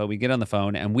point, but we get on the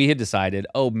phone and we had decided,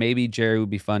 maybe Jerry would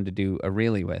be fun to do a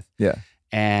Really with. Yeah.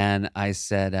 And I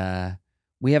said,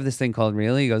 we have this thing called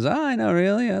Really. He goes, oh, I know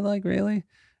Really. I like Really.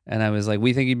 And I was like,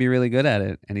 we think you'd be really good at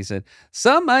it. And he said,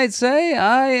 some might say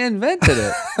I invented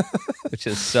it. Which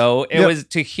is so, it was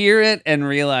to hear it and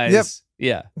realize,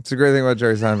 yeah. It's a great thing about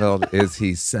Jerry Seinfeld is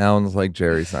he sounds like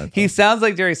Jerry Seinfeld. He sounds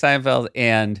like Jerry Seinfeld,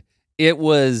 and it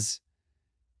was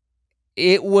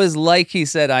like he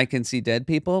said, I can see dead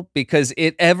people, because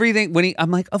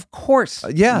I'm like, of course.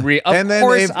 Yeah.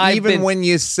 When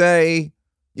you say,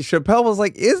 Chappelle was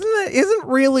like, isn't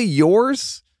really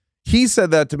yours? He said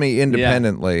that to me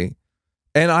independently,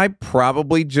 and I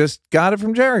probably just got it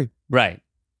from Jerry. Right.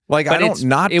 Like, but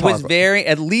it was very,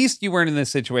 at least you weren't in this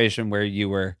situation where you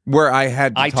were. Where I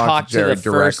had to talk to Jerry the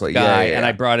directly. First guy, and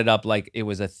I brought it up like it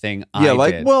was a thing I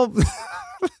did. Well,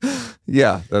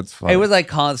 yeah, that's fine. It was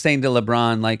like saying to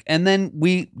LeBron, like, and then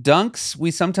we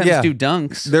sometimes do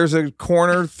dunks. There's a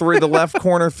corner three, the left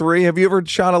corner three. Have you ever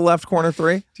shot a left corner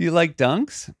three? Do you like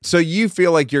dunks? So you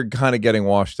feel like you're kind of getting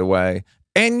washed away.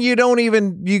 And you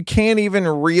can't even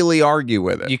really argue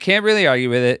with it. You can't really argue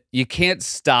with it. You can't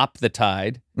stop the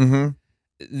tide. Mm-hmm.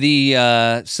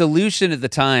 The solution at the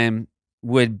time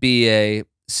would be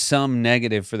some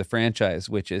negative for the franchise,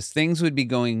 which is things would be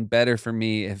going better for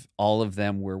me if all of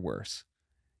them were worse.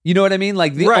 You know what I mean?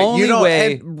 Like the only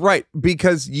way. Right,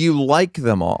 because you like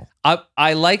them all.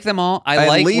 I like them all. I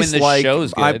like when the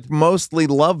show's good. I mostly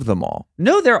love them all.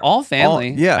 No, they're all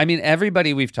family. Yeah. I mean,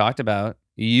 everybody we've talked about,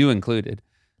 you included,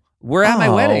 we're at my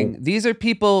wedding. These are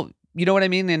people, you know what I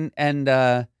mean? And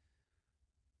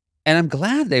I'm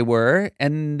glad they were.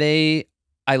 And I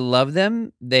love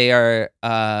them. They are,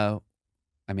 I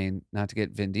mean, not to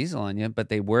get Vin Diesel on you, but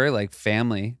they were like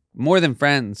family, more than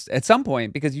friends at some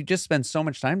point, because you just spend so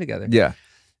much time together. Yeah.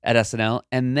 At SNL.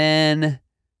 And then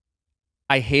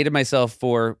I hated myself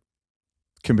for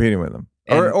competing with them.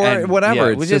 Or whatever. Yeah,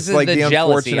 it's which just is like the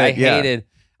jealousy. unfortunate.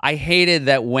 I hated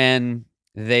that when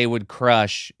they would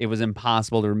crush, it was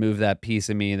impossible to remove that piece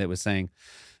of me that was saying,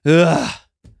 ugh,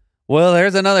 well,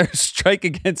 there's another strike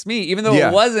against me, even though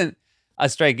it wasn't a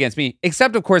strike against me,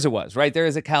 except of course it was, right? There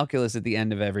is a calculus at the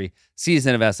end of every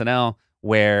season of SNL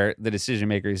where the decision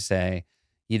makers say,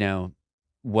 you know,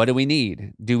 what do we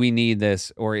need? Do we need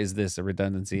this, or is this a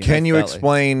redundancy? Can you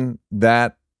explain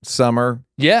that summer?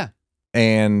 Yeah.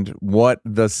 And what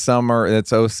the summer, it's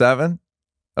 07?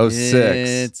 06.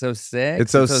 It's 06.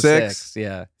 It's 06?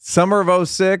 Yeah. Summer of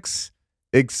 06.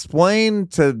 Explain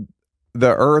to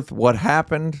the earth what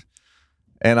happened,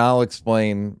 and I'll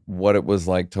explain what it was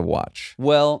like to watch.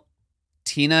 Well,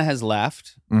 Tina has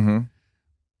left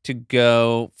to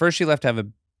go. First, she left to have a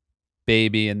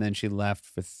baby, and then she left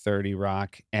for 30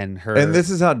 Rock. And this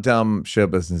is how dumb show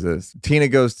business is. Tina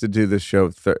goes to do this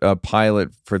show, a pilot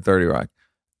for 30 Rock.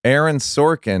 Aaron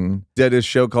Sorkin did a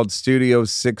show called Studio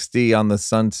 60 on the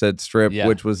Sunset Strip,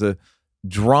 which was an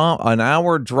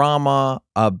hour drama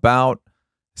about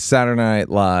Saturday Night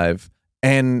Live,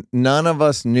 and none of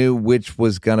us knew which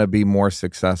was going to be more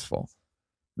successful.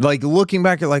 Like, looking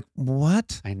back, you're like,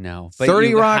 what? I know. But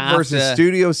 30 Rock versus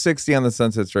Studio 60 on the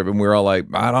Sunset Strip, and we were all like,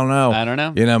 I don't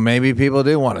know. You know, maybe people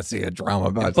do want to see a drama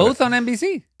about both on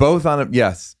NBC. Both on it,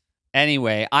 yes.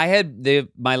 Anyway, I had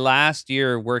my last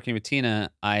year working with Tina,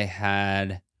 I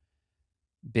had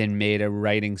been made a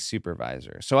writing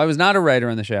supervisor. So I was not a writer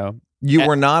on the show. You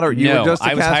were not, or you were just a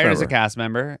cast member? I was hired as a cast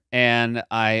member, and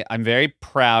I'm very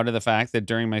proud of the fact that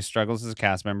during my struggles as a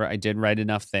cast member, I did write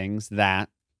enough things that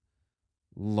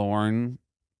Lorne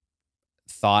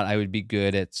thought I would be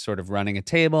good at sort of running a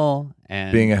table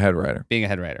and being a head writer.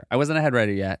 I wasn't a head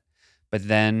writer yet, but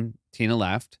then Tina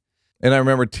left. And I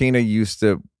remember Tina used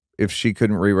to, if she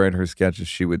couldn't rewrite her sketches,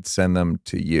 she would send them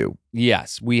to you.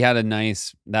 Yes. We had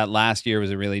that last year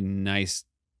was a really nice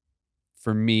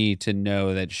for me to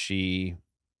know that she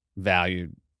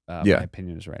valued my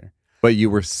opinion as a writer. But you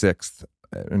were sixth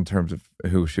in terms of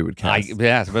who she would cast.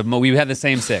 Yes, but we had the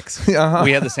same six. We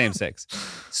had the same six.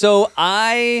 So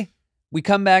we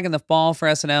come back in the fall for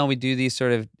SNL. We do these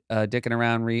sort of dicking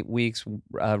around weeks,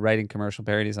 writing commercial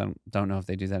parodies. I don't know if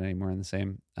they do that anymore in the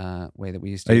same way that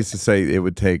we used to. I used to say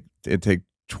it'd take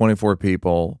 24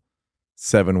 people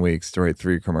 7 weeks to write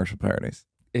 3 commercial parodies.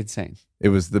 Insane. It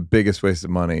was the biggest waste of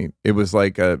money. It was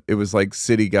like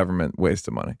city government waste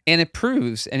of money. And it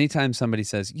proves anytime somebody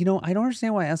says, you know, I don't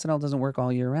understand why SNL doesn't work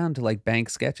all year round to like bank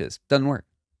sketches. Doesn't work.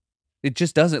 It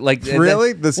just doesn't. Like,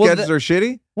 really? The sketches are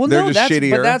shitty? Well, they're no, just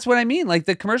shittier. But that's what I mean. Like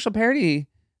the commercial parody,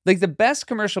 like the best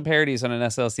commercial parodies on an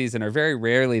SNL season are very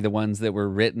rarely the ones that were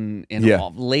written in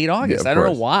late August. I don't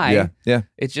know why. Yeah.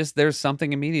 It's just there's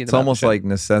something immediate. It's almost like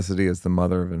necessity is the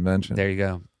mother of invention. There you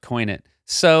go. Coin it.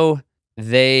 So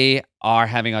they are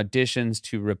having auditions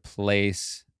to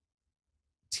replace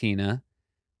Tina.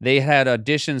 They had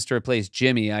auditions to replace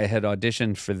Jimmy. I had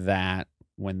auditioned for that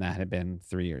when that had been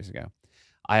 3 years ago.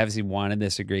 I obviously wanted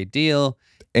this a great deal.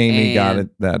 Amy got it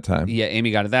that time. Yeah,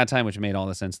 Amy got it that time, which made all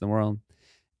the sense in the world.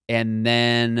 And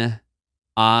then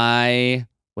I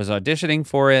was auditioning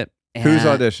for it. Who's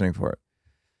auditioning for it?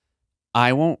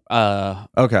 I won't.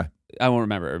 Okay. I won't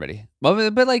remember everybody.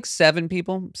 But like 7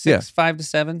 people, 5 to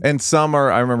 7. And some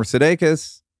are. I remember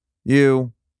Sudeikis,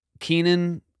 you,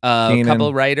 Keenan, a couple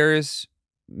of writers,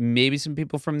 maybe some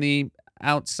people from the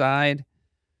outside,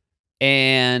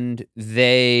 and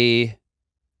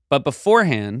But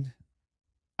beforehand,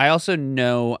 I also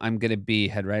know I'm going to be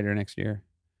head writer next year.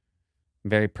 I'm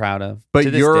very proud of.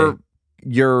 But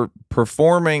you're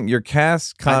performing. Your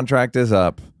cast contract is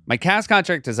up. My cast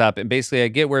contract is up, and basically I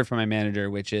get word from my manager,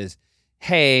 which is,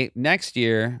 hey, next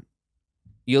year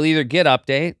you'll either get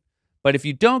update, but if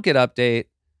you don't get update,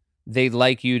 they'd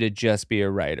like you to just be a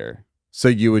writer. So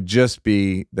you would just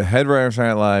be the head writer of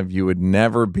Saturday Night Live. You would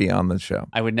never be on the show.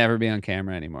 I would never be on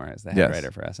camera anymore as the head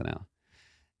writer for SNL.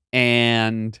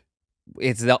 And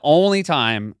it's the only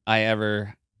time I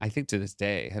think to this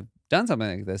day, have done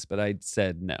something like this, but I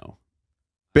said no.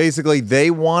 Basically,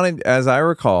 they wanted, as I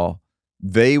recall,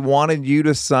 they wanted you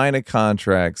to sign a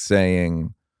contract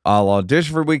saying, I'll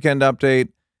audition for Weekend Update,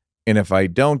 and if I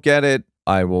don't get it,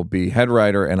 I will be head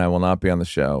writer and I will not be on the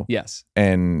show. Yes.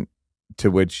 And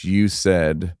to which you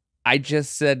said... I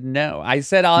just said no. I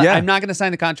said, I'm not going to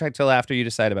sign the contract till after you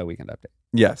decide about Weekend Update.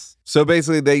 Yes. So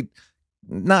basically, they,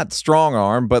 not strong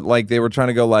arm, but like they were trying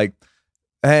to go like,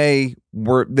 hey,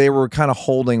 they were kind of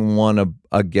holding one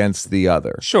against the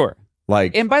other. Sure.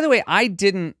 Like, and by the way, I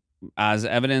didn't, as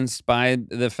evidenced by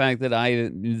the fact that I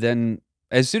then,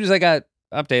 as soon as I got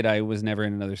update, I was never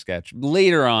in another sketch.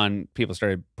 Later on, people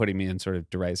started putting me in sort of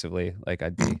derisively, like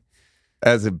I'd be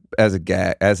as a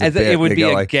gag, it would be a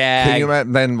like, gag. Can you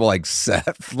imagine then like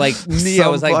Seth, like it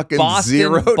was like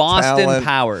Boston talent.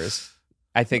 Powers.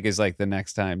 I think is like the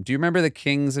next time. Do you remember the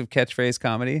Kings of Catchphrase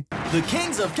Comedy? The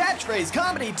Kings of Catchphrase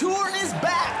Comedy Tour is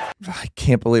back. I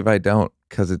can't believe I don't,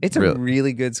 because it's a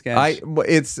really good sketch.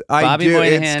 Bobby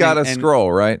Moynihan it's got a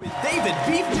scroll, right? With David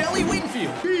Beef Jelly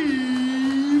Winfield.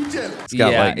 Beef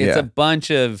Jelly. It's a bunch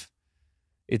of.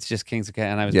 It's just Kings of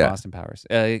Cat, and I was Boston Powers.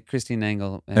 Christine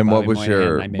Angle and what was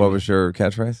Moynihan, your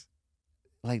catchphrase?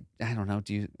 Like, I don't know.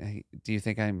 Do you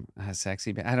think I'm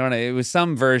sexy? I don't know. It was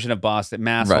some version of Boston,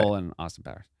 Masshole and Austin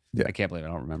Powers. Yeah. I can't believe I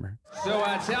don't remember. So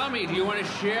tell me, do you want to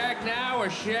shag now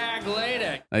or shag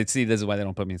later? I see. This is why they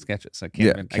don't put me in sketches. So I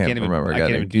can't remember. I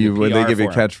can't even do the PR they give you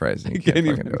a catchphrase. And you can't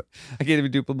fucking do it. I can't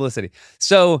even do publicity.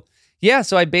 So yeah.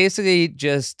 So I basically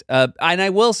just and I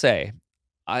will say,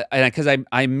 because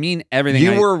I mean everything.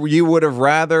 You would have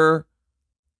rather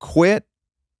quit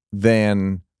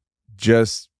than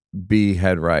just be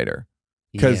head writer,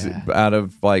 because out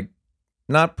of like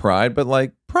not pride, but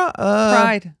like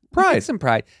pride, some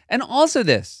pride, and also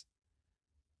this.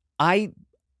 I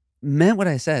meant what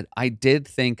I said. I did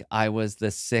think I was the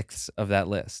 6th of that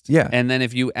list. Yeah, and then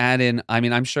if you add in, I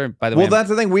mean, I'm sure. By the way, that's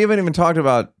the thing. We haven't even talked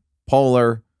about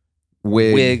Polar,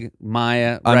 Wig,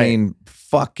 Maya. I mean,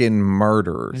 fucking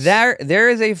murderers. There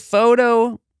is a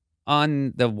photo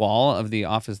on the wall of the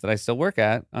office that I still work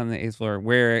at on the 8th floor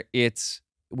where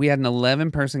we had an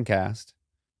 11-person cast.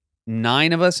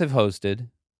 9 of us have hosted.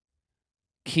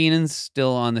 Keenan's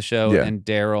still on the show, and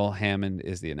Daryl Hammond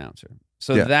is the announcer.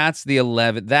 So that's the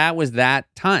 11. That was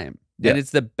that time. And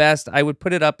it's the best. I would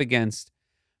put it up against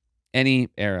any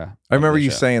era. I remember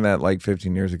you saying that like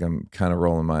 15 years ago. I'm kind of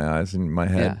rolling my eyes in my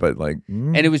head, but like...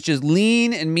 And it was just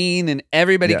lean and mean, and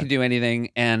everybody could do anything.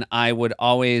 And I would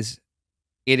always...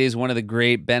 It is one of the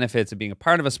great benefits of being a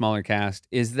part of a smaller cast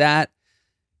is that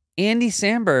Andy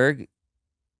Samberg,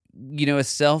 a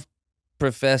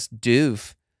self-professed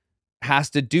doof, has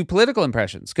to do political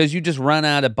impressions because you just run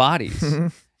out of bodies.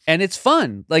 And it's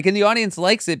fun. Like, and the audience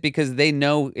likes it because they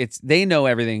know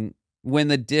everything. When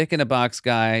the dick in a box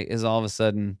guy is all of a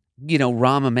sudden,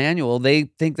 Rahm Emanuel,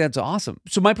 they think that's awesome.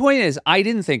 So my point is, I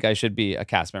didn't think I should be a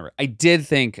cast member. I did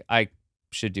think I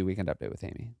should do Weekend Update with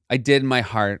Amy. I did in my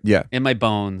heart, in my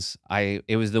bones.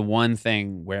 It was the one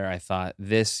thing where I thought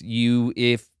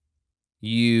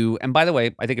and by the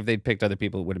way, I think if they'd picked other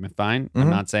people, it would have been fine. Mm-hmm. I'm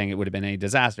not saying it would have been any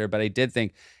disaster, but I did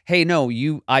think, hey, no,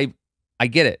 I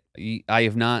get it. I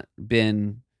have not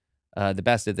been the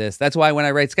best at this. That's why when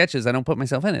I write sketches, I don't put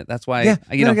myself in it. That's why,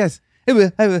 guys.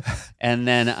 And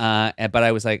then, but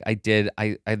I was like,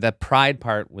 the pride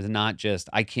part was not just,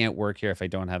 I can't work here if I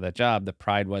don't have that job. The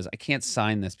pride was, I can't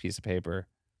sign this piece of paper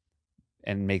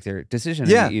and make their decision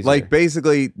any easier. Like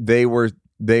basically they were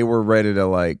ready to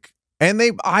like, and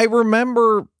I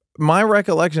remember my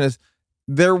recollection is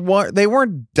they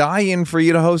weren't dying for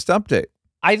you to host Update.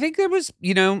 I think there was,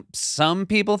 some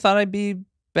people thought I'd be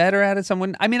better at it.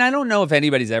 I don't know if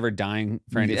anybody's ever dying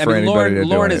for anything.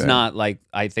 Lauren is not like,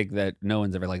 I think that no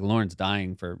one's ever like, Lauren's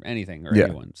dying for anything or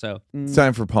anyone. So it's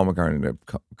time for Paul McCartney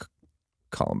to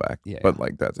call him back. Yeah. But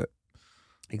like, that's it.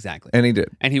 Exactly. And he did.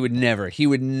 And he would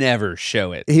never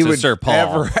show it to Sir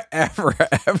Paul.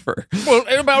 Ever.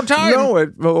 Well, about time. No,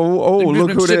 look who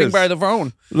it is. Sitting by the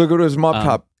phone. Look at his mop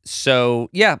top. So,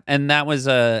 yeah, and that was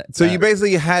So you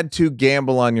basically had to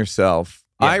gamble on yourself.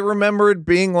 Yeah. I remember it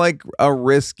being like a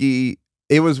risky...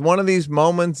 It was one of these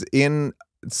moments in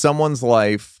someone's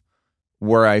life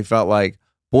where I felt like,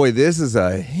 boy, this is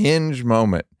a hinge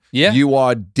moment. Yeah. You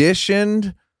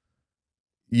auditioned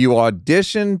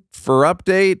for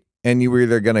Update, and you were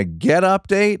either going to get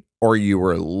Update or you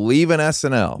were leaving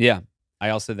SNL. Yeah. I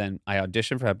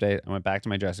auditioned for Update. I went back to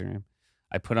my dressing room.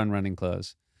 I put on running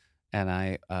clothes, and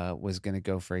I was going to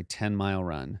go for a 10-mile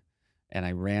run. And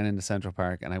I ran into Central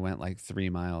Park, and I went like 3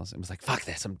 miles. And was like, fuck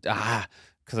this.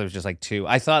 Because I was just like 2.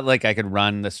 I thought like I could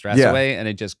run the stress away, and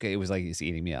it was like it's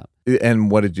eating me up.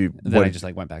 And what did you... Then I just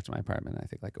like went back to my apartment. I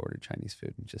think like ordered Chinese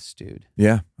food and just stewed.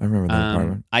 Yeah, I remember that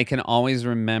apartment. I can always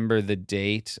remember the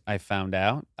date I found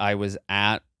out. I was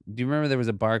at... Do you remember there was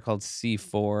a bar called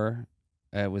C4?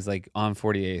 It was like on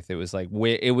 48th. It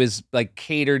was like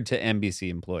catered to NBC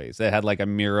employees. It had like a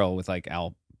mural with like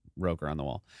Al Roker on the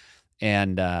wall.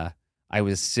 And I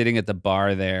was sitting at the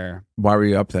bar there. Why were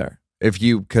you up there?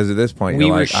 Because at this point, you're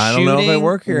like, I don't know if I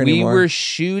work here anymore. We were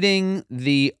shooting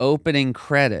the opening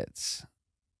credits,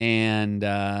 and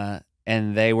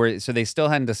they still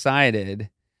hadn't decided.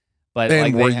 But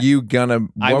and like, they were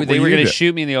going to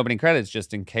shoot me in the opening credits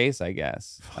just in case, I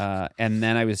guess. And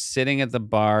then I was sitting at the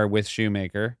bar with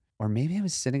Shoemaker, or maybe I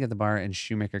was sitting at the bar and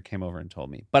Shoemaker came over and told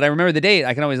me. But I remember the date.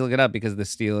 I can always look it up because the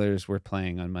Steelers were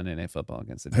playing on Monday Night Football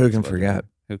against the. Who can forget?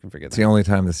 Who can forget? It's the only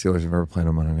time the Steelers have ever played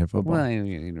on Monday Night Football. Well,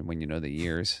 when you know the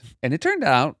years, and it turned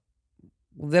out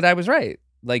that I was right.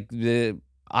 Like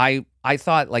I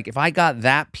thought like if I got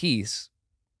that piece,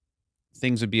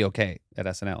 things would be okay at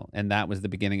SNL, and that was the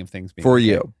beginning of things being for okay.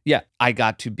 you. Yeah, I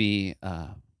got to be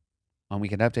on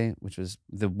Weekend Update, which was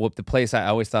the place I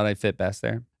always thought I'd fit best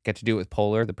there. Get to do it with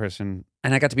Polar, the person,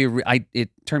 and I got to be.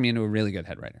 It turned me into a really good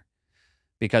head writer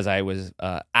because I was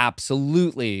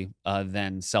absolutely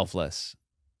then selfless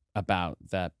about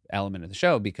that element of the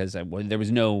show because there was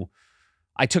no.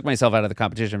 I took myself out of the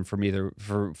competition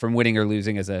from winning or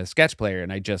losing as a sketch player,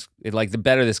 and the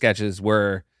better the sketches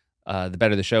were, the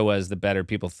better the show was, the better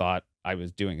people thought I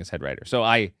was doing as head writer. So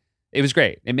it was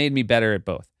great. It made me better at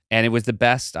both, and it was the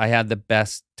best. I had the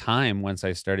best time once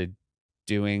I started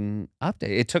doing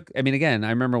Update. It took. I mean, again, I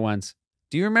remember once.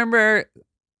 Do you remember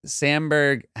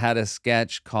Sandberg had a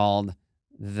sketch called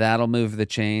 "That'll Move the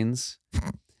Chains"?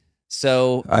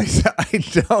 So I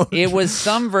don't. It was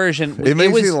some version. It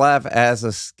makes me laugh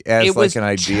as like an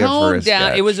idea for a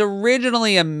sketch. It was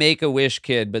originally a Make-A-Wish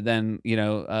kid, but then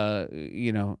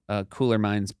cooler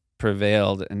minds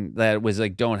prevailed, and that was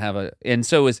like don't have a. And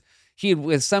so he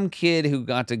was some kid who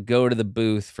got to go to the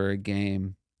booth for a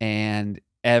game, and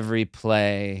every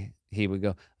play he would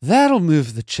go, "That'll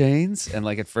move the chains," and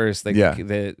like at first,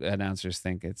 the announcers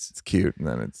think it's cute, and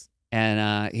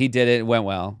then he did it. It went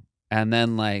well. And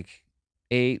then like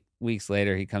 8 weeks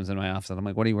later, he comes in my office and I'm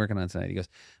like, what are you working on tonight? He goes,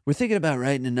 we're thinking about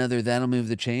writing another That'll Move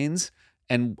the Chains.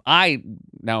 And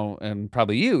and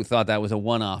probably you thought that was a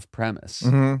one-off premise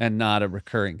and not a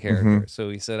recurring character. Mm-hmm. So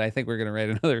he said, I think we're going to write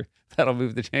another That'll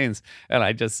Move the Chains. And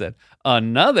I just said,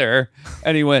 another?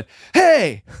 And he went,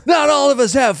 hey, not all of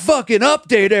us have fucking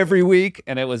Update every week.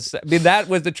 And that was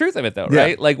the truth of it though,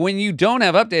 right? Yeah. Like when you don't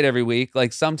have Update every week,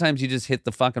 like sometimes you just hit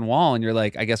the fucking wall and you're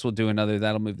like, I guess we'll do another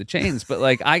That'll Move the Chains. But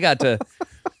like I got to...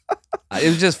 It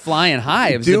was just flying high.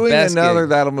 It was doing the best another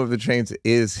gig. That'll Move the Chains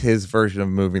is his version of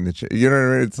moving the chains. You know what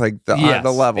I mean? It's like the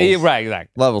levels. Right,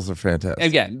 exactly. Levels are fantastic.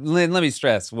 Again, let me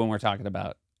stress when we're talking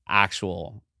about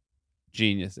actual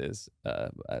geniuses,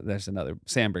 there's another.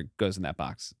 Sandberg goes in that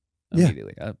box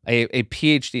immediately. Yeah. A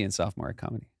PhD in sophomore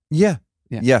comedy. Yeah.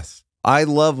 Yes. I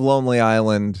love Lonely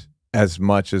Island as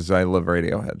much as I love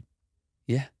Radiohead.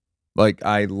 Yeah. Like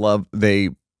I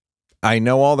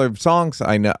know all their songs.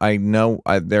 I know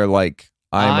they're like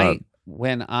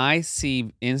when I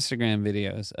see Instagram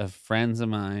videos of friends of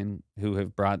mine who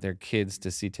have brought their kids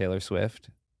to see Taylor Swift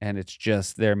and it's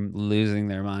just they're losing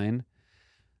their mind.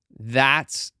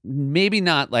 That's maybe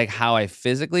not like how I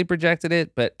physically projected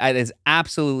it, but it is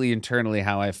absolutely internally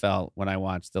how I felt when I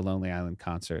watched the Lonely Island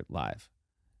concert live.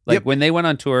 Like when they went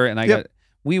on tour and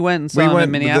We went and saw him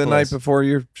in Minneapolis. The night before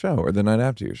your show or the night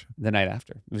after your show? The night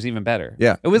after. It was even better.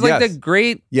 Yeah. It was like the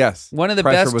great... Yes. One of the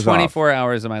Pressure best 24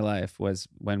 hours of my life was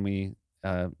when we...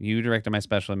 you directed my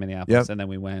special in Minneapolis, and then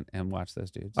we went and watched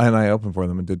those dudes. And I opened for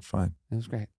them and did fine. It was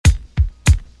great.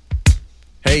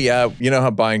 Hey, you know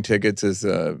how buying tickets is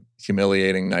a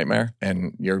humiliating nightmare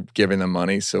and you're giving them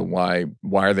money, so why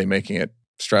are they making it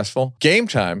stressful? Game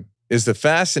Time is the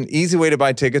fast and easy way to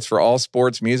buy tickets for all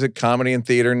sports, music, comedy, and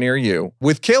theater near you.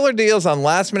 With killer deals on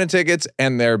last-minute tickets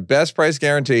and their best price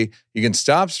guarantee, you can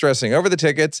stop stressing over the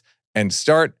tickets and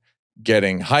start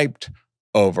getting hyped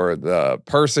over the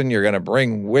person you're going to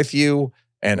bring with you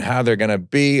and how they're going to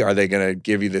be. Are they going to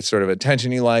give you the sort of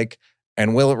attention you like?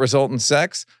 And will it result in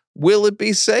sex? Will it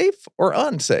be safe or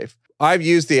unsafe? I've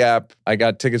used the app. I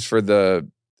got tickets for the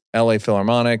LA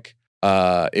Philharmonic.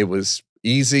 It was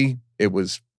easy. It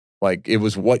was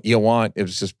what you want. It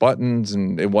was just buttons,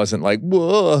 and it wasn't like,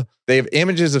 whoa. They have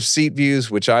images of seat views,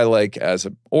 which I like as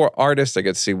an artist. I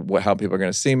get to see how people are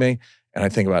going to see me, and I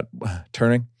think about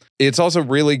turning. It's also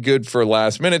really good for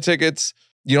last minute tickets.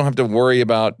 You don't have to worry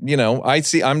about,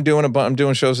 I'm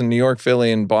doing shows in New York,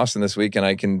 Philly, and Boston this week, and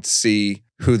I can see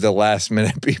who the last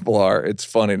minute people are. It's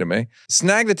funny to me.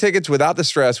 Snag the tickets without the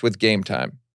stress with Game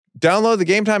Time. Download the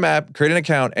Game Time app, create an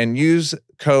account, and use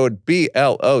code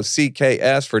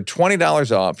BLOCKS for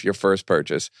 $20 off your first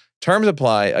purchase. Terms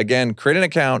apply. Again, create an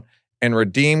account and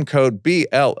redeem code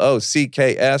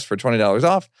BLOCKS for $20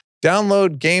 off.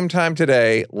 Download Game Time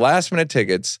today. Last minute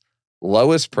tickets,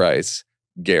 lowest price,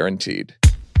 guaranteed.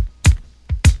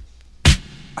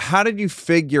 How did you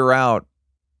figure out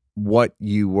what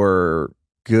you were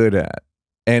good at?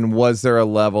 And was there a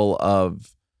level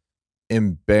of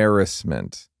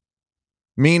embarrassment?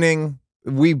 Meaning,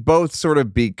 we both sort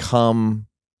of become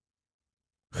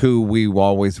who we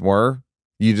always were.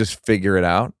 You just figure it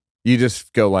out. You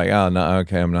just go like, oh, no,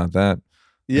 okay, I'm not that.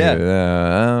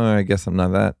 Yeah. I guess I'm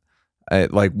not that.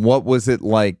 What was it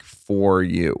like for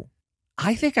you?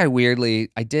 I think I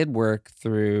did work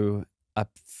through a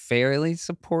fairly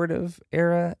supportive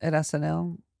era at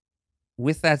SNL.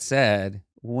 With that said,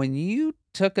 when you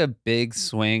took a big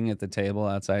swing at the table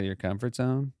outside of your comfort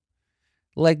zone,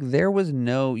 there was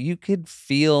you could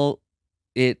feel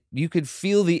it. You could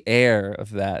feel the air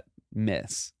of that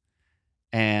miss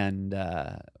and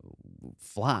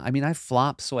flop. I mean, I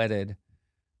flop sweated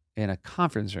in a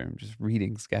conference room just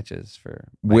reading sketches for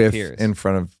my peers. In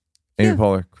front of Amy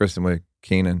Poehler, Kristen Wiig,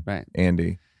 Keenan, right.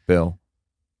 Andy, Bill,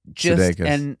 just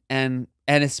Sudeikis.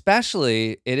 And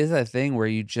especially, it is a thing where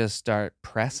you just start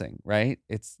pressing, right?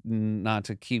 It's not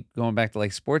to keep going back to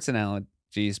sports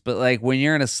analogies, but when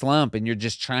you're in a slump and you're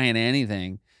just trying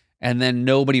anything, and then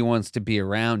nobody wants to be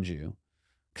around you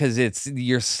because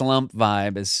your slump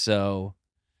vibe is so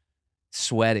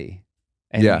sweaty,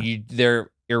 and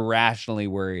they're irrationally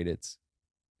worried it's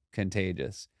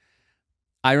contagious.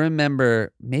 I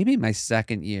remember maybe my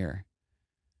second year,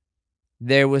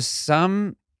 there was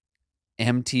some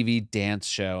MTV dance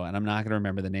show, and I'm not going to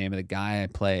remember the name of the guy I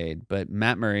played, but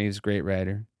Matt Murray is a great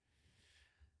writer.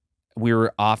 We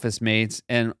were office mates,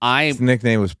 and his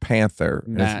nickname was Panther.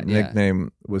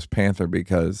 Nickname was Panther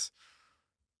because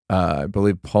I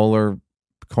believe Poehler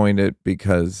coined it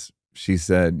because she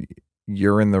said,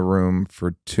 you're in the room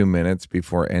for 2 minutes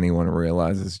before anyone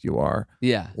realizes you are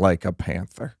like a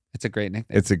panther. It's a great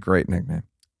nickname. It's a great nickname.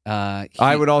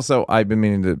 I've been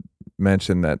meaning to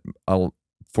mention that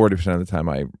 40% of the time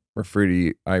I refer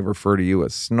to you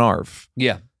as Snarf.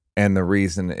 Yeah. And the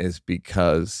reason is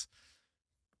because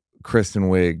Kristen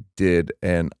Wiig did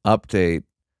an update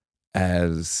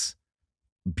as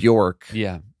Bjork.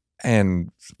 Yeah. And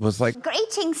was like,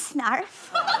 greetings, Snarf.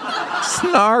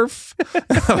 Snarf.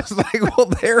 I was like, well,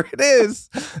 there it is.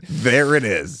 There it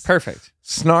is. Perfect.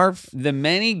 Snarf. The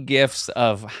many gifs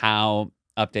of how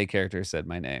update characters said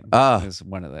my name is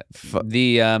one of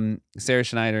the Sarah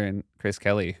Schneider and Chris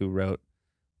Kelly, who wrote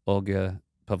Olga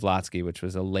Pavlotsky, which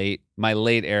was my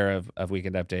late era of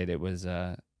Weekend Update. It was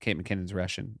Kate McKinnon's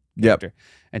Russian character.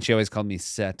 And she always called me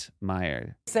Seth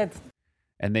Meyers.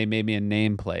 And they made me a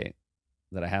nameplate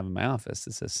that I have in my office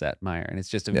that says Seth Meyers. And it's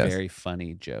just a very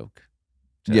funny joke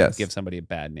to give somebody a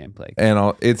bad nameplate.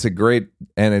 And it's a great,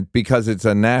 because it's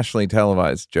a nationally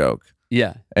televised joke.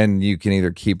 Yeah. And you can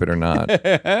either keep it or not.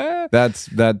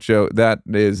 That joke. That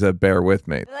is a bear with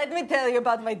me. Let me tell you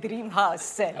about my dream house,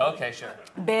 Seth. Okay, sure.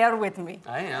 Bear with me.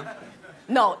 I am.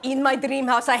 No, in my dream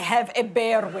house, I have a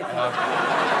bear with me.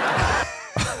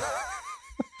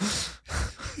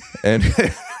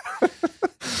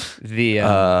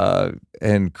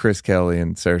 And Chris Kelly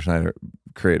and Sarah Schneider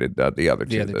created the other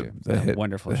two. The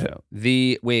wonderful show.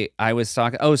 I was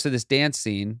talking. Oh, so this dance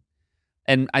scene.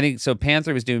 And I think so.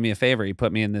 Panther was doing me a favor. He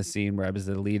put me in this scene where I was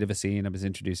the lead of a scene. I was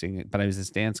introducing it, but I was this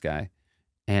dance guy,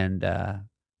 and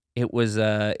it was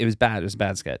bad. It was a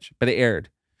bad sketch, but it aired.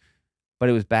 But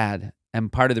it was bad,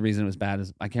 and part of the reason it was bad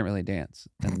is I can't really dance,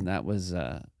 and that was.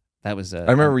 I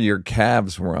remember your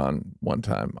calves were on one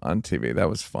time on TV.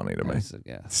 That was funny to me.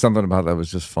 Yeah. Something about that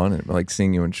was just funny. Like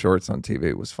seeing you in shorts on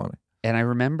TV was funny. And I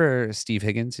remember Steve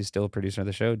Higgins, who's still a producer of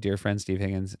the show, dear friend Steve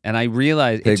Higgins. And I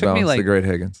realized Big it took Bones, me like the great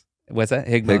Higgins. What's that?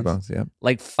 Big Bones, yeah.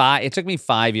 Like it took me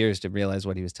 5 years to realize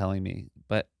what he was telling me.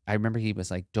 But I remember he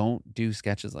was like, "Don't do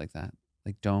sketches like that.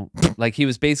 Like don't." Like he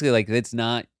was basically like, "It's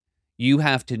not. You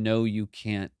have to know you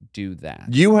can't do that."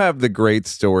 You have the great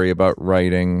story about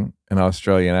writing an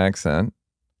Australian accent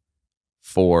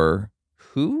for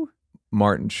who?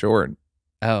 Martin Short.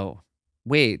 Oh,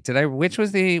 wait, did I? Which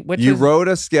was the? You wrote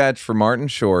a sketch for Martin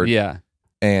Short. Yeah,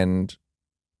 and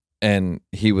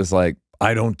he was like,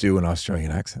 "I don't do an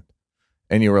Australian accent,"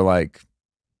 and you were like,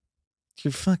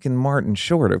 "You're fucking Martin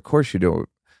Short. Of course you do."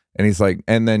 And he's like,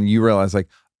 and then you realize like,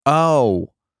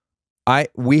 "Oh,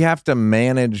 we have to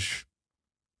manage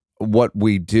what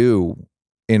we do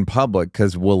in public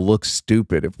because we'll look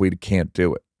stupid if we can't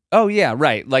do it." Oh yeah,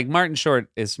 right. Like Martin Short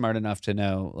is smart enough to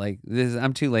know, like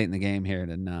I'm too late in the game here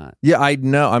to not. Yeah, I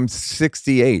know. I'm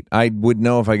 68. I would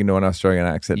know if I can do an Australian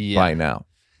accent by now.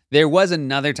 There was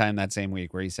another time that same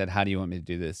week where he said, "How do you want me to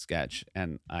do this sketch?"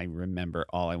 And I remember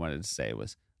all I wanted to say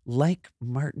was, "Like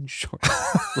Martin Short."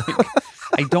 Like,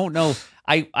 I don't know.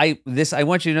 I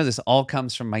want you to know this all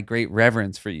comes from my great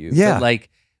reverence for you. Yeah. But like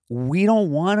we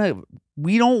don't want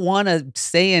to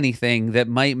say anything that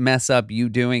might mess up you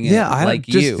doing it. Yeah,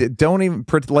 you don't even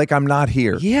like I'm not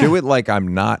here. Yeah. Do it like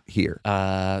I'm not here.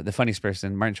 The funniest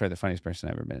person, Martin Short, the funniest person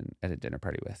I've ever been at a dinner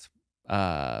party with,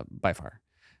 by far.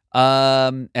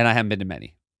 And I haven't been to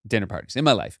many dinner parties in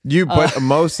my life. But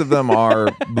most of them are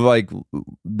like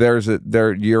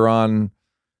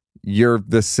you're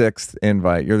the sixth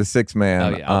invite. You're the sixth man.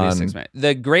 Oh yeah, I'll be the sixth man.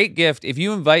 The great gift, if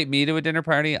you invite me to a dinner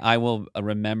party, I will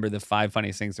remember the 5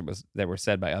 funniest things that were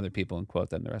said by other people and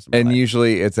quote them the rest of my life. And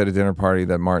usually it's at a dinner party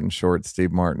that Martin Short,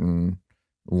 Steve Martin,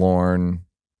 Lorne,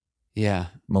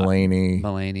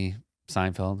 Mulaney,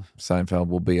 Seinfeld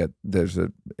will be at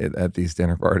these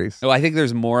dinner parties. Oh, I think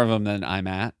there's more of them than I'm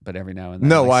at, but every now and then.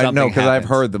 No, I know because I've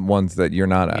heard the ones that you're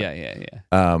not at.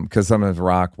 Yeah. Because sometimes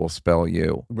Rock will spell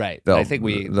you. Right. I think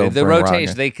the Rock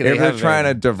rotation. If they're trying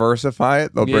to diversify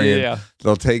it, they'll bring in.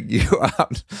 They'll take you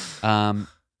out.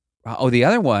 The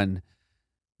other one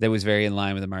that was very in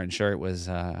line with the Martin Short was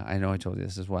I know I told you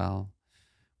this as well,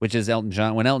 which is Elton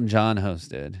John. When Elton John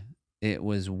hosted, it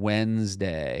was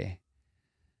Wednesday.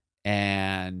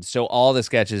 And so all the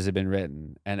sketches had been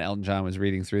written, and Elton John was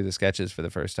reading through the sketches for the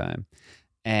first time.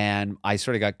 And I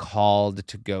sort of got called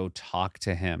to go talk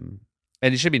to him.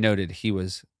 And it should be noted, he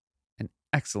was an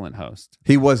excellent host.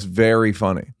 He was very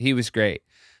funny. He was great.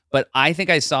 But I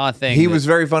think I saw a thing. He was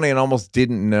very funny and almost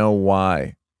didn't know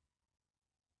why.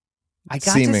 I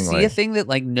got to see a thing that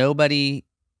like nobody,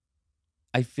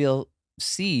 I feel,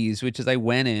 sees, which is I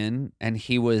went in and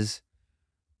he was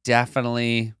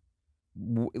definitely...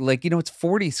 like, it's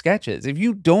 40 sketches. If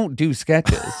you don't do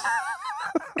sketches,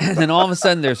 and then all of a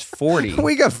sudden there's 40.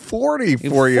 We got 40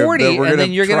 for you. 40, and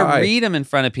then you're going to read them in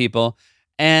front of people.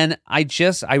 And I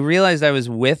realized I was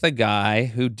with a guy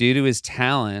who, due to his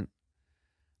talent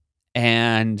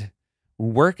and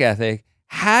work ethic,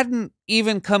 hadn't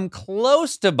even come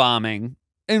close to bombing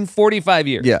in 45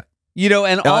 years. Yeah.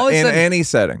 And all of a sudden,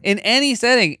 in any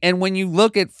setting. And when you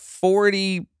look at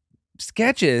 40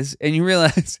 sketches and you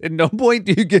realize at no point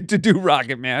do you get to do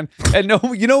Rocket Man, and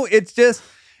it's just,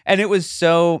 and it was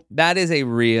so, that is a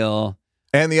real.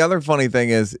 And the other funny thing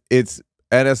is it's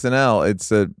at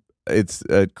SNL, it's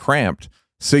cramped,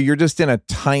 so you're just in a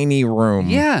tiny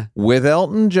room with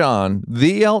Elton John,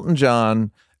 the Elton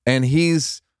John, and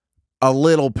he's a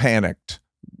little panicked,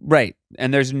 right?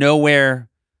 And there's nowhere.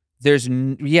 There's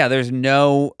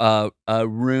no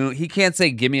room. He can't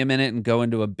say, "Give me a minute," and go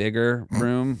into a bigger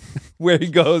room where he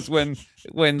goes when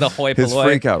the hoi polloi. His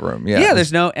freak out room. Yeah. Yeah.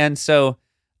 There's no, and so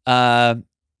and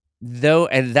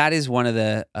that is one of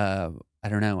the I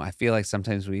don't know. I feel like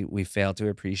sometimes we fail to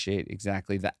appreciate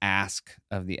exactly the ask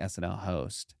of the SNL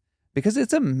host because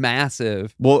it's a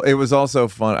massive. Well, it was also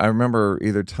fun. I remember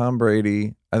either Tom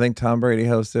Brady. I think Tom Brady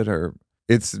hosted, or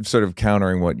it's sort of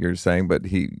countering what you're saying, but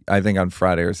I think on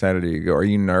Friday or Saturday, you go, "Are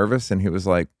you nervous?" And he was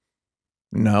like,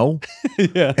 "No."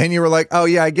 Yeah. And you were like, "Oh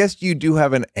yeah, I guess you do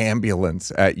have an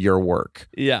ambulance at your work.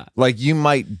 Yeah. Like you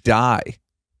might die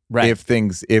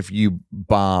if you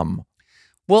bomb."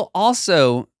 Well,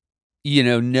 also,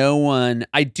 no one,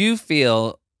 I do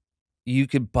feel you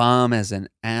could bomb as an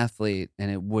athlete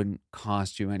and it wouldn't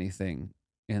cost you anything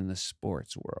in the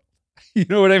sports world. You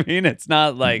know what I mean? It's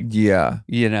not like, Yeah.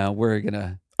 we're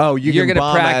gonna. Oh, you're can gonna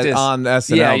bomb practice on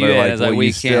SNL. Yeah, they're yeah, like, it's well, like, we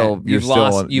you're still, can't. you're You've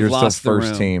still lost the first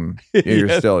room. team. You're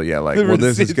still, like, well,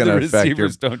 this is going to affect your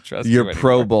don't trust your you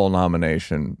Pro anymore. Bowl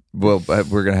nomination. Well,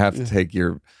 we're going to have to take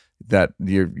your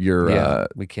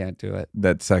we can't do it.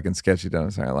 that second sketch you done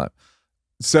on Saturday Night Live.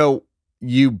 So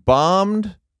you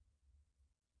bombed,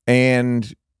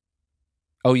 and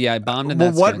Oh yeah, I bombed in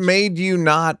that what sketch. made you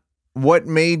not? What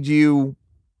made you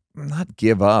not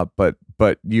give up? But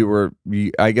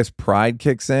I guess pride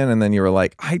kicks in, and then you were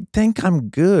like, I think I'm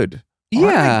good.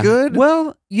 Aren't I good.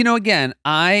 Well, again,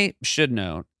 I should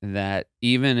note that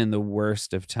even in the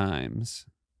worst of times,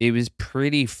 it was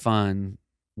pretty fun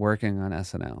working on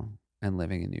SNL and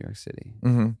living in New York City.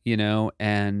 Mm-hmm.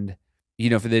 And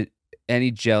for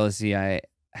any jealousy I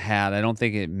had, I don't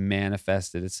think it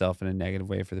manifested itself in a negative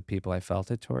way for the people I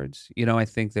felt it towards. I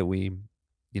think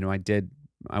that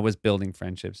I was building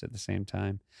friendships at the same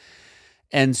time.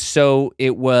 And so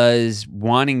it was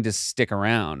wanting to stick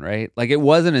around, right? Like it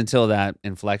wasn't until that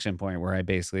inflection point where I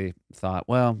basically thought,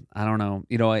 well, I don't know.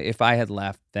 If I had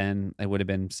left, then it would have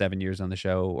been 7 years on the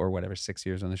show or whatever, 6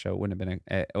 years on the show. It wouldn't have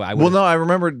been I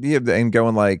remember and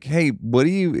going like, hey,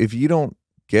 if you don't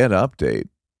get Update,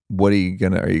 are you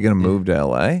gonna move to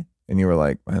LA? And you were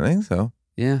like, I think so.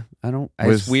 Yeah,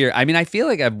 it's weird. I mean, I feel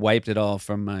like I've wiped it all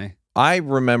from my. I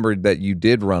remembered that you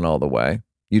did run all the way.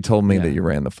 You told me that you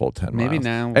ran the full 10 miles. Maybe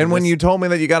now. And when you told me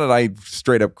that you got it, I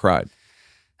straight up cried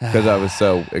because I was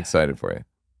so excited for you.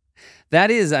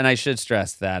 That is, and I should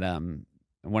stress that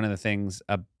one of the things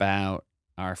about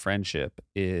our friendship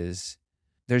is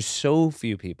there's so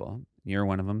few people, you're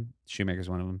one of them, Shoemaker's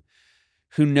one of them,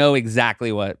 who know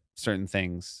exactly what certain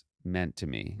things meant to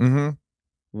me. Mm-hmm.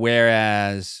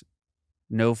 Whereas,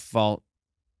 no fault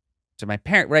to my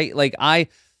parent, right? Like I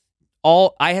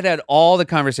had all the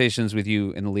conversations with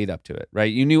you in the lead up to it,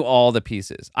 right? You knew all the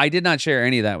pieces. I did not share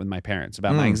any of that with my parents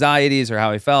about my anxieties or how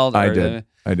I felt. I did.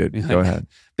 Go ahead.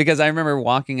 Because I remember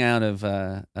walking out of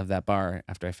that bar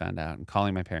after I found out and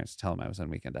calling my parents to tell them I was on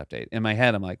Weekend Update. In my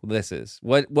head, I'm like, this is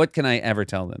what can I ever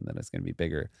tell them that it's going to be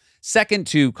bigger? Second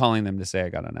to calling them to say I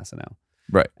got on SNL.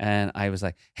 Right. And I was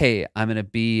like, hey, I'm going to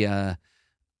be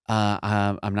I'm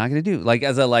not going to do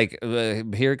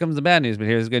here comes the bad news, but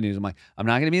here's the good news. I'm like, I'm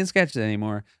not going to be in sketches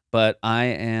anymore, but I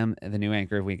am the new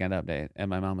anchor of Weekend Update. And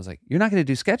my mom was like, you're not going to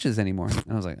do sketches anymore. And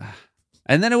I was like, ah.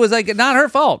 And then it was like, not her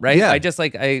fault. Right. Yeah. I just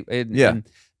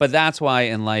but that's why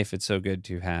in life, it's so good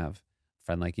to have a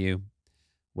friend like you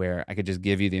where I could just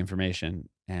give you the information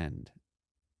and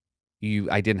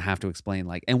I didn't have to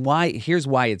explain here's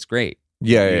why it's great.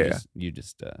 Yeah. You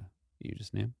just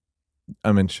knew.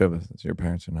 I'm in show business. Your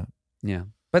parents are not. Yeah.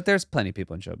 But there's plenty of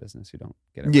people in show business who don't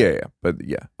get it. Yeah. But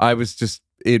yeah, I was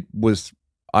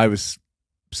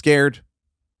scared.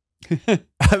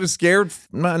 I was scared,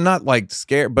 not like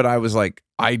scared, but I was like,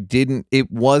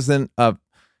 it wasn't an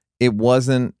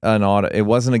audit. It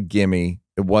wasn't a gimme.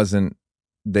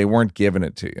 They weren't giving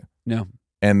it to you. No.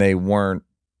 And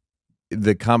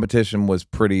the competition was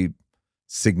pretty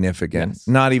significant. Yes.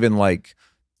 Not even like,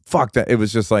 fuck that. It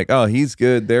was just like, oh, he's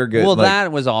good. They're good. Well,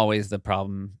 that was always the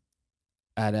problem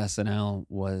at SNL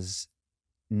was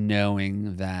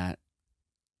knowing that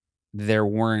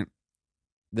the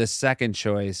second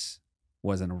choice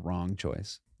wasn't a wrong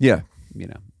choice. Yeah.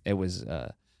 It was,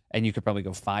 and you could probably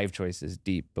go 5 choices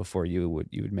deep before you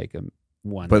would make a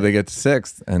one. But they get to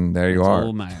 6th, and there you are.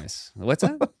 Old Myers. What's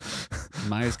that?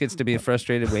 Myers gets to be a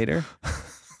frustrated waiter.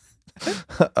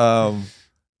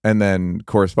 And then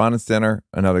Correspondence Dinner,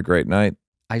 another great night.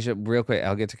 I should real quick.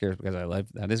 I'll get to Correspondence because I love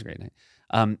that is a great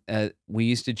night. We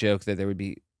used to joke that there would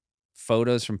be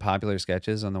photos from popular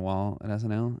sketches on the wall at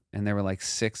SNL, and there were like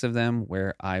 6 of them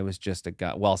where I was just a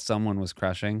guy while someone was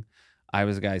crushing. I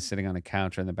was a guy sitting on a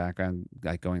couch or in the background,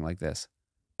 like going like this.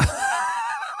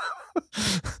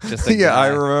 I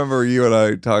remember you and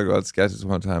I talked about sketches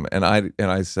one time, and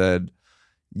I said,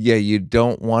 yeah, you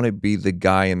don't want to be the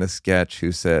guy in the sketch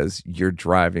who says, you're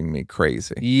driving me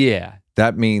crazy. Yeah.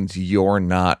 That means you're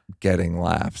not getting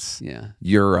laughs. Yeah.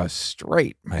 You're a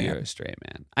straight man. You're a straight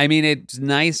man. I mean, it's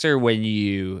nicer when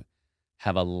you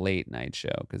have a late night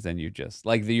show because then you just,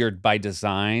 you're by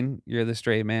design, you're the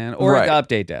straight man. Or right. at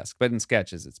the Update desk. But in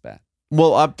sketches, it's bad.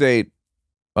 Well, Update,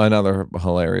 another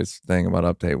hilarious thing about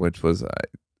Update, which was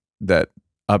that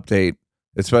Update,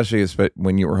 especially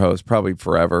when you were host, probably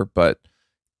forever, but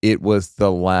it was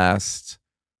the last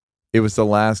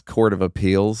court of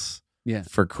appeals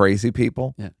for crazy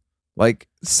people. Yeah. Like,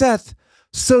 Seth,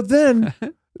 so then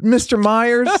Mr.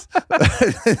 Myers.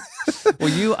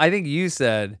 Well, I think you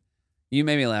said, you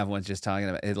made me laugh once just talking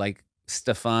about it, like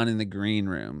Stefan in the green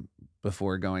room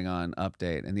before going on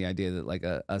Update, and the idea that like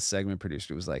a segment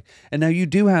producer was like, and now you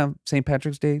do have St.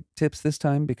 Patrick's Day tips this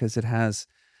time because it has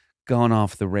gone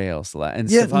off the rails. And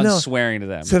Stefan's swearing to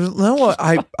them. So no,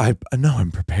 I know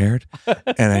I'm prepared,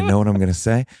 and I know what I'm going to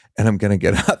say, and I'm going to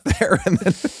get out there,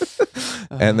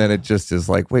 and then it just is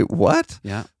like, wait, what?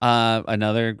 Yeah.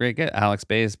 Another great get. Alex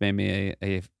Bays made me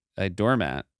a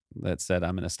doormat that said,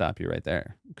 "I'm going to stop you right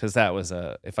there," because that was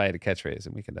if I had a catchphrase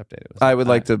and we could update it. I would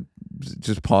like to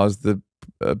just pause the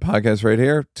podcast right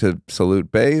here to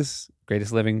salute Bays.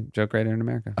 Greatest living joke writer in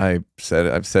America. I've said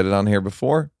it on here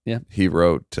before. Yeah. He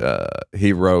wrote Like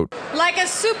a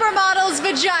supermodel's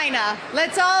vagina.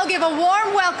 Let's all give a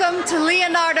warm welcome to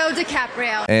Leonardo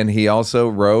DiCaprio. And he also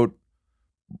wrote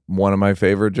one of my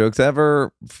favorite jokes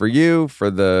ever for you for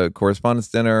the correspondence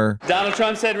dinner. Donald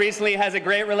Trump said recently he has a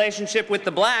great relationship with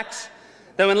the blacks,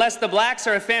 though unless the blacks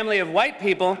are a family of white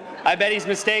people, I bet he's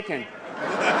mistaken.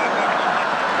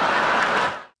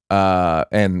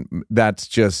 And that's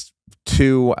just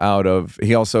two out of.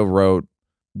 He also wrote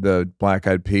the Black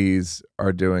Eyed Peas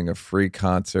are doing a free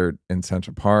concert in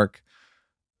Central Park.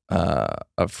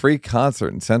 A free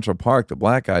concert in Central Park, the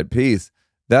Black Eyed Peas.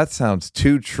 That sounds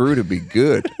too true to be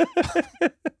good.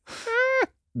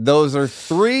 Those are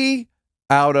 3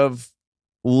 out of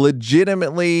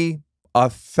legitimately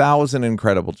 1,000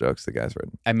 incredible jokes the guy's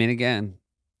written. I mean, again,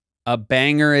 a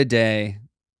banger a day,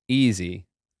 easy,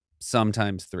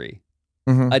 sometimes 3.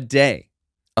 Mm-hmm. A day.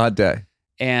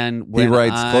 And when he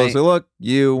writes closely, look,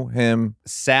 you, him.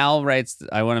 Sal writes,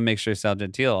 I want to make sure Sal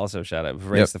Gentile also shout out,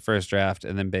 writes the first draft,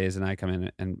 and then Bays and I come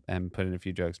in and put in a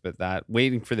few jokes. But that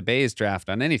waiting for the Bays draft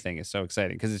on anything is so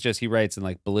exciting because it's just he writes in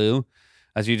like blue.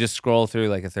 As you just scroll through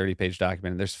like a 30-page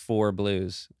document, and there's 4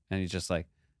 blues, and he's just like,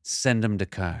 send them to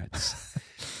cards.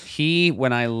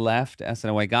 When I left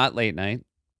SNL, I got late night.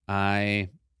 I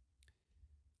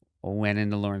went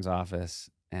into Lauren's office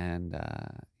and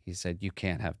he said, you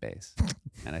can't have bass.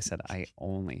 And I said, I'm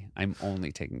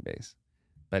only taking bass.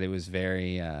 But it was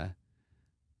very, I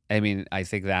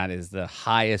think that is the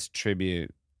highest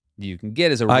tribute you can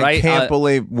get as a writer. I can't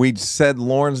believe we said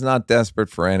Lauren's not desperate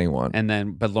for anyone.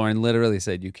 But Lauren literally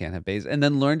said, you can't have bass. And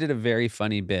then Lauren did a very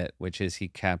funny bit, which is he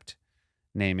kept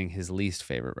naming his least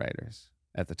favorite writers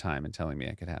at the time and telling me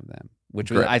I could have them,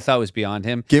 which I thought was beyond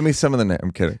him. Give me some of the names.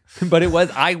 I'm kidding. But it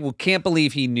was, can't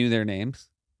believe he knew their names.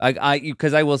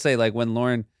 Because I will say, like, when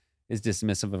Lauren is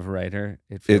dismissive of a writer,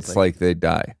 it's like they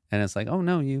die. And it's like, oh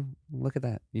no, you look at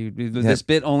that. This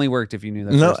bit only worked if you knew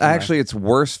that. No, actually, it's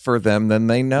worse for them than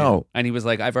they know. Yeah. And he was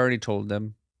like, I've already told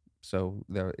them, so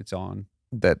it's on.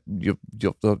 That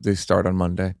they start on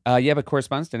Monday. But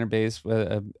correspondence dinner, Bays,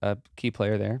 a key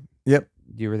player there. Yep.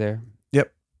 You were there.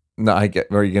 Yep. No, are you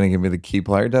going to give me the key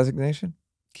player designation?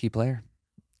 Key player.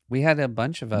 We had a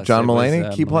bunch of us. John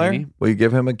Mulaney, key player? Will you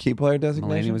give him a key player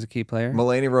designation? Mulaney was a key player.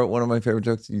 Mulaney wrote one of my favorite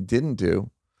jokes you didn't do.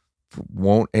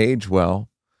 Won't age well.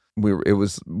 It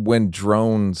was when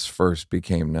drones first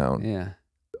became known. Yeah.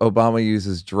 Obama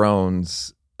uses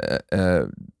drones.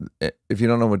 If you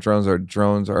don't know what drones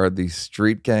are the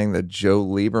street gang that Joe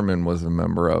Lieberman was a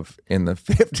member of in the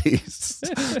 50s.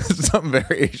 Some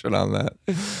variation on that.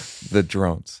 The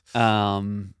drones.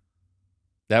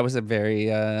 That was a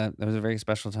very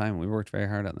special time. We worked very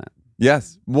hard on that.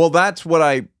 Yes. Well, that's what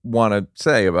I want to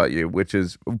say about you, which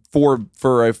is for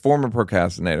a former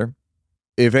procrastinator,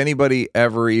 if anybody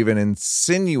ever even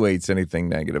insinuates anything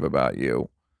negative about you,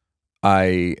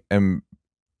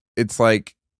 it's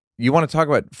like, you want to talk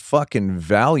about fucking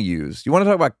values. You want to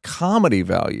talk about comedy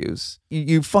values.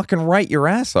 You fucking write your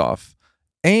ass off.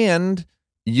 And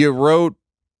you wrote,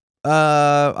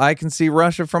 I Can See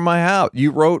Russia from My House.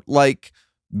 You wrote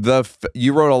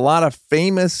you wrote a lot of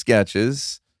famous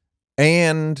sketches,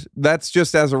 and that's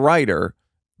just as a writer,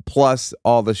 plus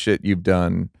all the shit you've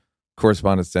done.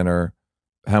 Correspondence Dinner,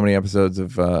 how many episodes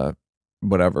of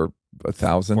whatever,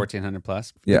 1,000? 1,400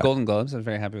 plus. Yeah. The Golden Globes, I was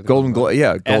very happy with the Golden Globe.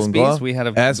 Yeah, Golden Globe. We had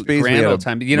a grand old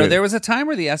time. There was a time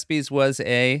where the ESPYs was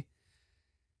a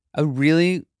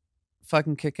really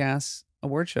fucking kick-ass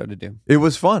award show to do. It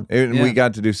was fun. We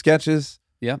got to do sketches.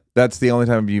 Yeah. That's the only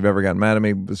time you've ever gotten mad at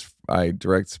me. I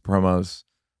direct promos.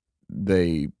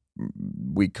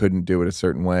 We couldn't do it a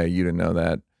certain way. You didn't know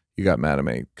that. You got mad at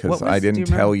me because I didn't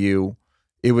tell you.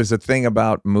 It was a thing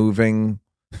about moving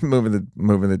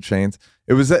the chains.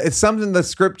 It's something the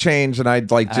script changed, and I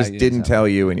just didn't tell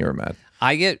you, and you were mad.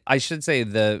 I should say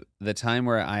the time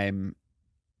where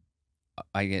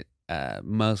I get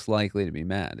most likely to be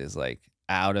mad is like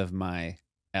out of my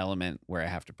element where I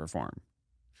have to perform.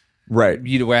 Right.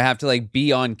 Where I have to like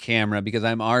be on camera because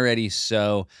I'm already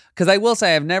because I will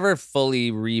say I've never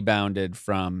fully rebounded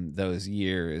from those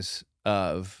years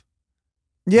of,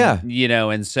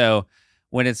 and so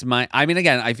when it's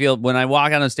again, I feel when I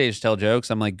walk out on stage to tell jokes,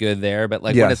 I'm like good there. But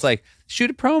like when it's like shoot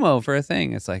a promo for a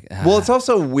thing, it's like, Well, it's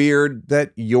also weird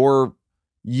that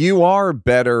you are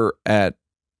better at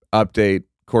Update,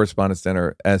 Correspondence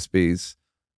Dinner, ESPYs,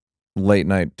 late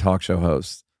night talk show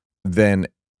hosts than,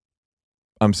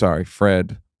 I'm sorry,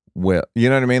 Fred, Will. You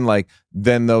know what I mean? Like,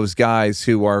 than those guys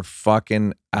who are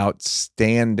fucking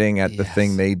outstanding at the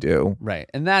thing they do. Right.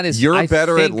 And that is, you're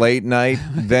better at late night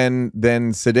than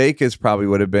Sudeikis probably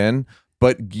would have been.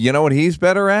 But you know what he's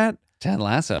better at? Ted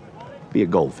Lasso. Be a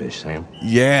goldfish, Sam.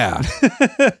 Yeah.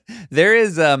 There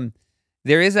is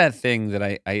that thing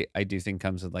that I do think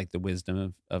comes with like the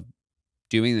wisdom of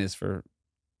doing this for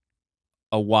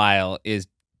a while is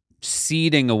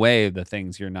seeding away the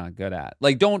things you're not good at.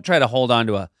 Like, don't try to hold on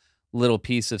to a little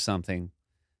piece of something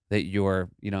that you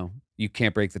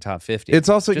can't break the top 50. It's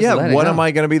also, what am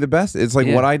I going to be the best? It's like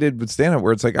what I did with stand-up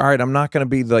where it's like, all right, I'm not going to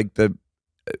be like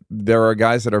there are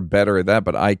guys that are better at that,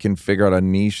 but I can figure out a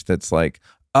niche that's like,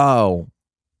 oh,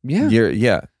 like,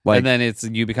 and then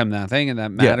you become that thing and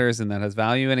that matters and that has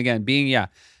value. And again,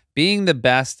 being the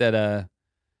best at a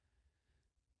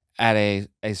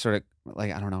sort of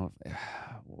like, I don't know,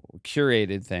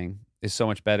 curated thing is so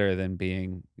much better than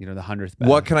being, the 100th best.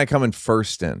 What can I come in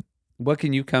first in? What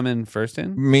can you come in first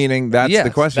in? Meaning that's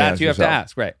the question. That you have to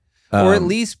ask, right? Or at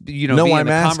least, no, be I'm in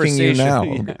the asking you now.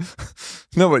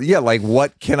 No, but like,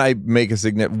 what can I make a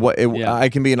significant? I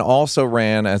can be an also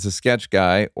ran as a sketch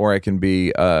guy, or I can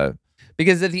be.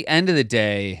 Because at the end of the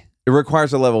day, it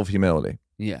requires a level of humility.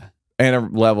 Yeah, and a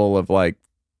level of like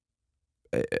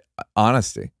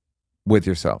honesty with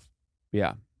yourself.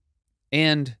 Yeah,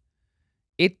 and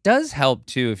it does help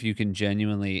too if you can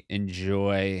genuinely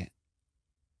enjoy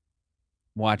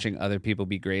watching other people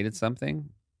be great at something,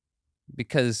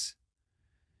 because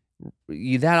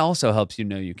that also helps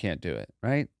you can't do it,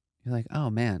 right? You're like, oh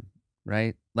man,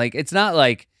 right? Like, it's not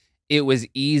like it was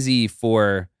easy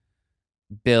for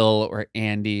Bill or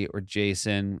Andy or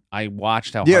Jason. I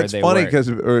watched how hard they worked. Yeah, it's funny because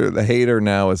the hater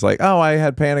now is like, oh, I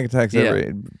had panic attacks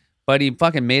every. But he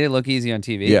fucking made it look easy on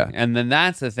TV. Yeah. And then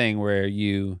that's the thing where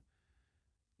you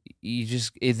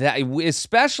just,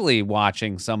 especially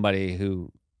watching somebody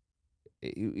who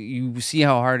you see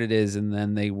how hard it is, and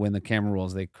then when the camera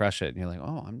rolls, they crush it, and you're like,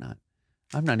 oh, I'm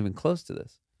not even close to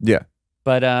this. Yeah.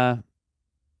 But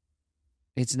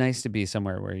it's nice to be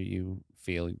somewhere where you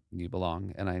feel you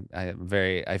belong, and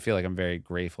I feel like I'm very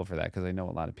grateful for that, because I know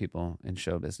a lot of people in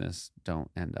show business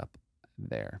don't end up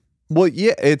there. Well,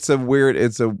 yeah, I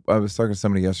was talking to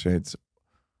somebody yesterday. It's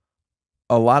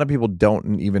a lot of people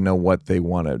don't even know what they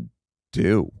want to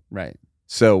do. Right.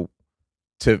 So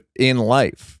in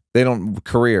life, they don't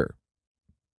career,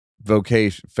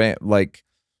 vocation,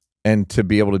 and to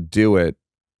be able to do it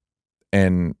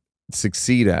and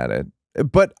succeed at it.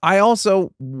 But I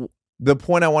also, the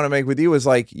point I want to make with you is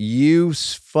like, you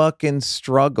fucking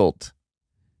struggled.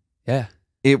 Yeah.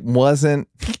 It wasn't.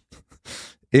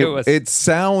 It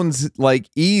sounds like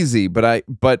easy, but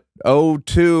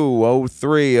 02,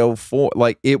 03, 04,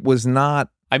 like it was not.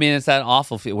 I mean, it's that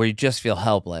awful feel where you just feel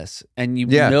helpless, and you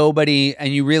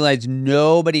realize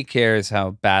nobody cares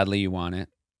how badly you want it.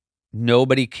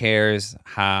 Nobody cares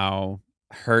how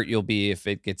hurt you'll be if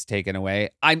it gets taken away.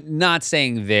 I'm not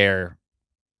saying they're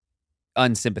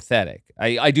unsympathetic.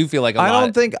 I do feel like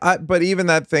but even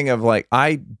that thing of like,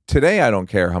 today I don't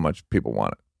care how much people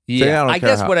want it. Yeah, I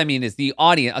guess what I mean is the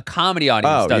audience, a comedy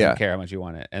audience doesn't care how much you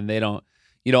want it. And they don't,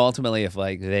 ultimately if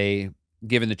like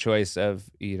given the choice of,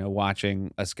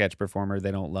 watching a sketch performer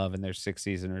they don't love in their sixth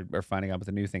season or finding out what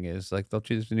the new thing is, like they'll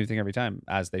choose the new thing every time,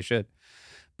 as they should.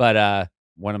 But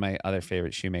one of my other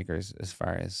favorite shoemakers as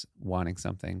far as wanting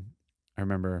something, I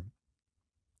remember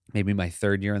maybe my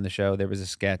third year on the show, there was a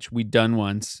sketch we'd done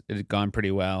once. It had gone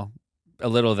pretty well. A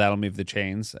little That'll Move the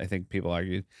Chains, I think people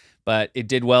argued. But it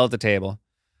did well at the table.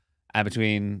 After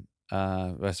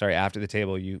the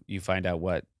table, you find out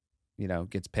what,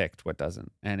 gets picked, what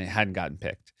doesn't. And it hadn't gotten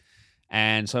picked.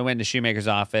 And so I went into Shoemaker's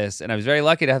office, and I was very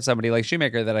lucky to have somebody like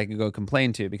Shoemaker that I could go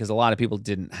complain to, because a lot of people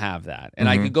didn't have that. And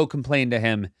I could go complain to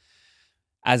him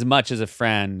as much as a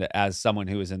friend as someone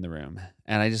who was in the room.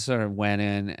 And I just sort of went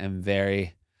in and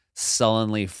very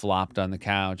sullenly flopped on the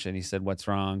couch, and he said, "What's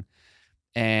wrong?"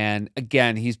 And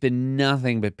again, he's been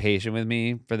nothing but patient with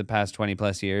me for the past 20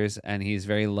 plus years. And he's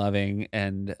very loving.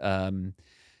 And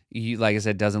he, like I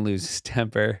said, doesn't lose his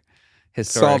temper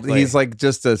historically. He's like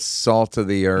just a salt of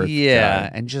the earth guy.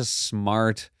 guy. And just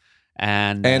smart.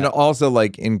 And also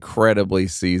like incredibly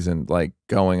seasoned, like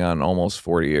going on almost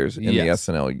 40 years in the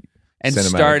SNL and cinematic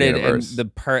started universe. and the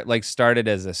part like started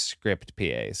as a script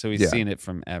PA, so he's Yeah. seen it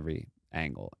from every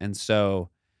angle. And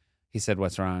so he said,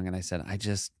 "What's wrong?" And I said, I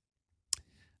just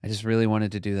really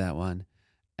wanted to do that one.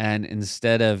 And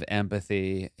instead of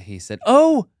empathy, he said,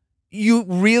 "Oh, you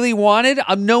really wanted?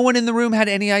 No one in the room had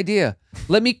any idea.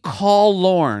 Let me call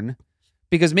Lorne,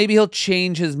 because maybe he'll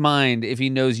change his mind if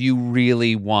he knows you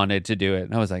really wanted to do it."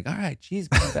 And I was like, all right, geez,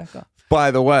 back up.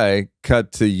 By the way,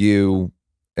 cut to you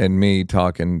and me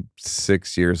talking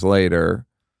 6 years later.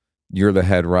 You're the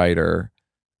head writer,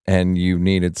 and you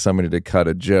needed somebody to cut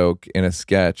a joke in a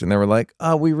sketch. And they were like,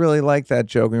 "Oh, we really like that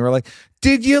joke." And we were like,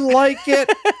 "Did you like it?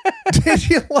 Did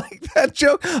you like that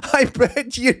joke? I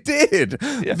bet you did.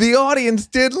 Yeah. The audience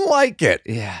didn't like it.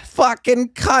 Yeah. Fucking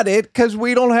cut it, because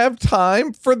we don't have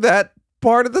time for that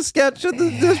part of the sketch of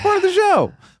this part of the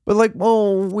show." But like,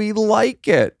 "Oh, we like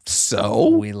it." So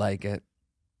we like it.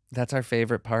 That's our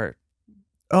favorite part.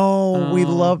 Oh, we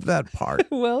love that part.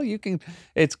 Well, you can.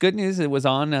 It's good news. It was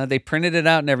on. They printed it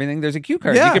out and everything. There's a cue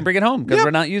card. You can bring it home because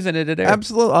we're not using it today.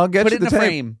 Absolutely. I'll get Put you it the in a tape.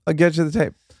 frame. I'll get you the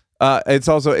tape.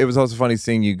 It was also funny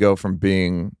seeing you go from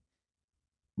being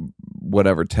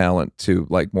whatever talent to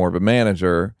like more of a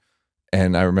manager.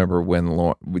 And I remember when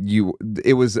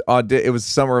it was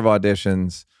summer of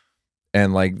auditions,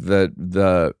 and like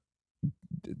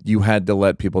you had to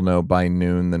let people know by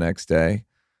noon the next day.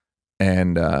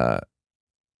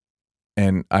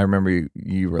 And I remember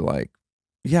you were like,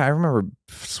 "Yeah, I remember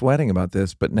sweating about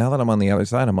this, but now that I'm on the other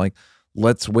side, I'm like,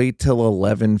 let's wait till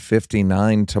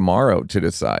 11:59 tomorrow to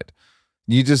decide."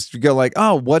 You just go like,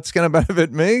 "Oh, what's going to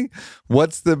benefit me?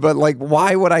 But like,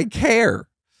 why would I care?"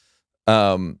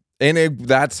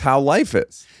 That's how life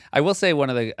is. I will say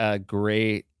one of the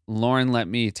great, Lorne let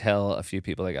me tell a few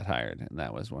people that got hired, and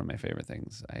that was one of my favorite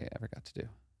things I ever got to do.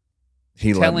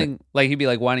 He'd be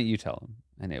like, "Why don't you tell him?"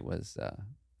 And it was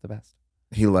the best.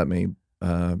 He let me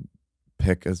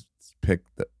pick the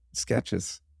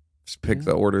sketches, just pick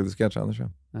the order of the sketch on the show.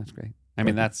 That's great. I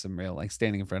mean, that's some real, like,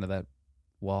 standing in front of that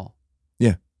wall.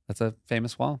 Yeah, that's a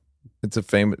famous wall. It's a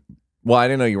famous. Well, I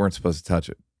didn't know you weren't supposed to touch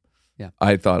it. Yeah,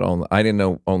 I didn't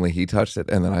know only he touched it,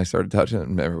 and then I started touching it,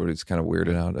 and everybody's kind of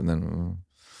weirded out. And then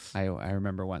I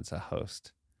remember once a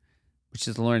host, which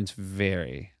is Lawrence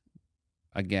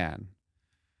again.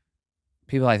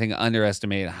 People, I think,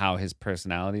 underestimate how his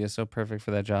personality is so perfect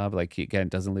for that job. Like, he, again,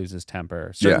 doesn't lose his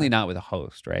temper. Certainly not with a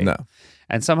host, right? No.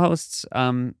 And some hosts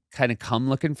kind of come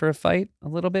looking for a fight a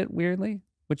little bit weirdly,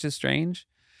 which is strange.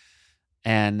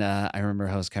 And I remember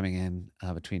a host coming in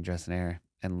between dress and air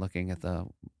and looking at the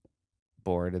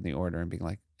board and the order and being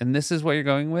like, "And this is what you're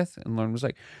going with?" And Lauren was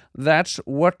like, "That's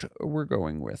what we're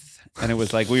going with." And it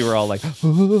was like, we were all like,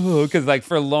 because like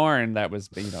for Lauren, that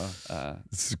was,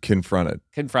 it's confronting.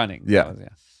 Yeah.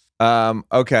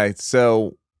 Okay.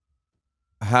 So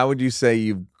how would you say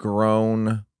you've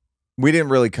grown? We didn't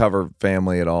really cover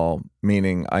family at all,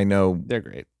 meaning I know they're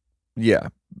great. Yeah.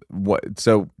 What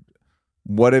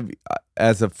have,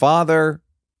 as a father,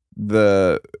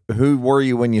 who were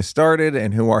you when you started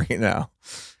and who are you now?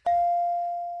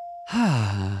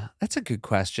 That's a good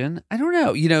question. I don't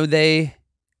know.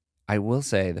 I will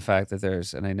say the fact that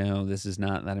and I know this is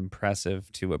not that impressive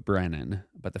to a Brennan,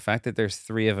 but the fact that there's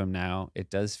 3 of them now, it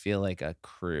does feel like a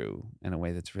crew in a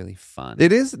way that's really fun.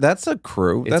 It is. That's a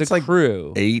crew. That's like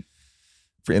crew. 8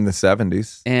 in the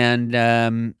 70s.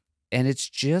 And it's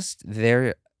just,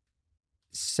 they're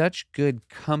such good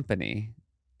company.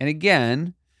 And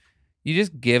again, you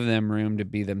just give them room to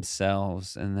be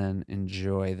themselves and then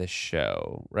enjoy the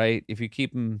show, right? If you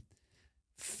keep them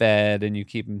fed and you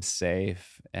keep them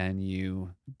safe and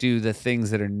you do the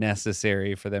things that are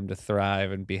necessary for them to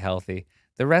thrive and be healthy,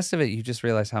 the rest of it, you just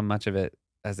realize how much of it,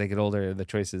 as they get older, the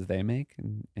choices they make,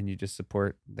 and you just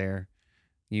support their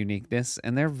uniqueness.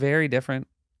 And they're very different,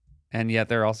 and yet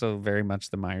they're also very much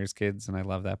the Meyers kids, and I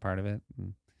love that part of it.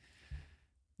 And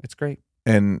it's great.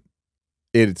 And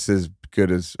it's as good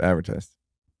as advertised.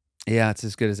 Yeah, it's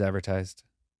as good as advertised.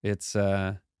 It's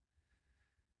like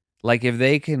if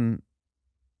they can,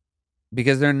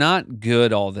 because they're not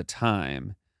good all the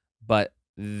time, but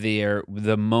the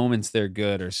moments they're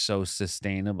good are so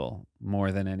sustainable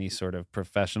more than any sort of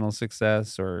professional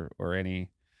success or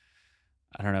any,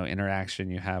 I don't know, interaction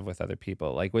you have with other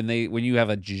people. Like when you have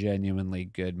a genuinely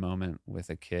good moment with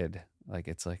a kid, like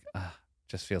it's like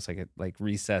just feels like it like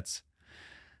resets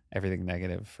everything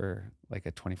negative for like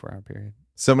a 24-hour period.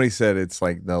 Somebody said it's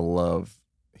like the love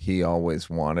he always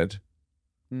wanted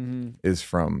is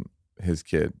from his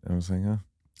kid. I was like, oh.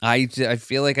 I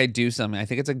feel like I do something. I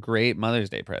think it's a great Mother's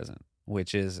Day present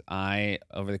which is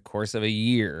over the course of a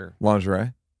year,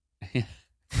 Lingerie.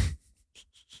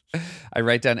 I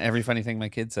write down every funny thing my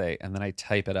kids say, and then I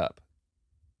type it up,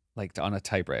 like on a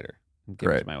typewriter, and give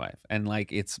it to my wife. And like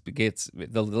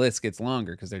the list gets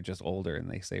longer because they're just older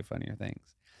and they say funnier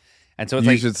things. And so it's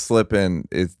you should slip in.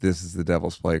 This is the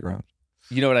devil's playground.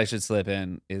 You know what I should slip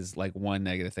in is like one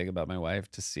negative thing about my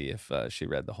wife to see if she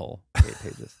read the whole 8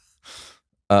 pages.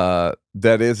 Are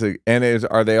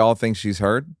they all things she's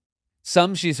heard?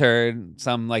 Some she's heard,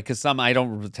 some because some I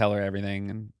don't tell her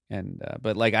everything,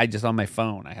 but like I just on my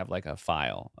phone I have like a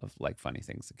file of like funny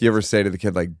things. Do you ever say to the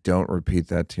kid like, "Don't repeat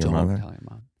that to your mother"? Don't tell your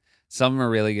mom. Some are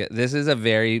really good. This is this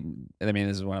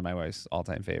is one of my wife's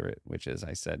all-time favorite, which is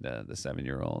I said to the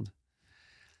 7-year-old,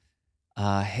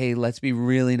 "Hey, let's be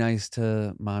really nice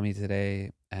to mommy today."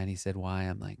 And he said, "Why?"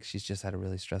 I'm like, "She's just had a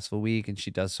really stressful week and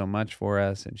she does so much for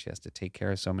us and she has to take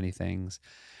care of so many things.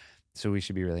 So we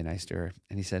should be really nice to her."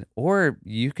 And he said, "Or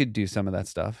you could do some of that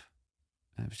stuff."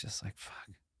 And I was just like,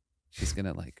 fuck. She's going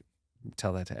to like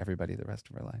tell that to everybody the rest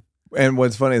of her life. And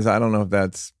what's funny is I don't know if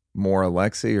that's more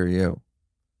Alexi or you.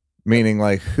 Meaning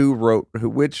like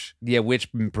which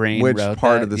brain which wrote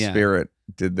part that? of the spirit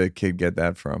did the kid get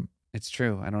that from? It's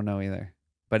true. I don't know either.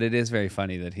 But it is very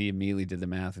funny that he immediately did the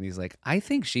math and he's like, I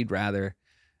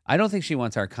don't think she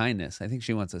wants our kindness. I think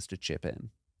she wants us to chip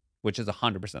in, which is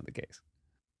 100% the case.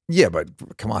 Yeah, but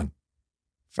come on.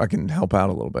 Fucking help out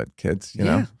a little bit, kids, you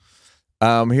know?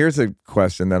 Here's a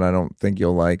question that I don't think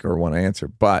you'll like or want to answer,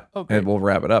 but and we'll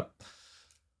wrap it up.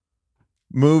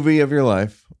 Movie of your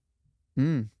life.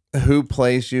 Who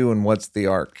plays you and what's the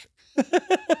arc?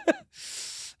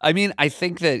 I mean, I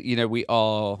think that, we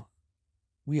all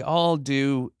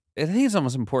do. I think it's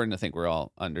almost important to think we're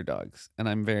all underdogs. And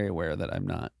I'm very aware that I'm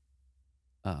not.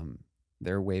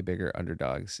 There are way bigger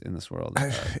underdogs in this world.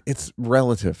 It's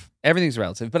relative. Everything's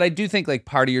relative. But I do think like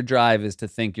part of your drive is to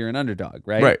think you're an underdog,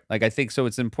 right? Right. Like I think so.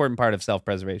 It's an important part of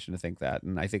self-preservation to think that.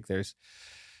 And I think there's,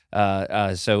 but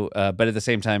at the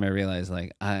same time, I realize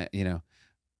like, I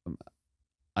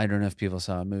don't know if people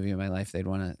saw a movie in my life, they'd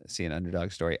want to see an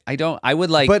underdog story.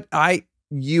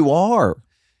 You are.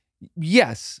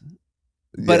 Yes.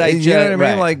 But you know what I mean?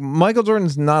 Right. Like Michael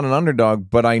Jordan's not an underdog,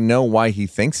 but I know why he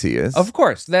thinks he is. Of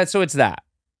course. It's that.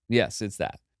 Yes, it's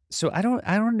that. So I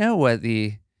don't know what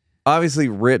obviously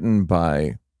written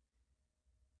by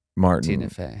Martin. Tina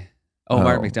Fey.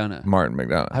 Martin McDonough. Martin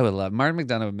McDonough. I would love Martin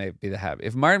McDonough would maybe be the happy.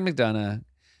 If Martin McDonough,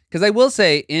 because I will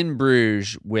say In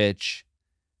Bruges, which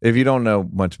if you don't know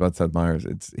much about Seth Meyers,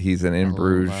 he's an In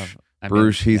Bruges.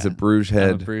 He's a Bruges head.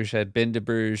 I'm a Bruges head. Been to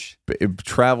Bruges.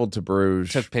 Traveled to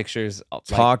Bruges. Took pictures.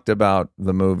 Talked about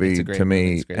the movie to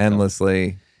me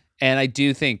endlessly. Film. And I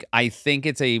think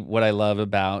it's what I love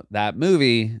about that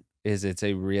movie is it's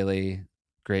a really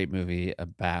great movie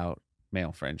about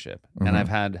male friendship. Mm-hmm. And I've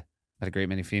had a great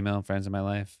many female friends in my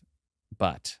life,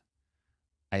 but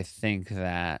I think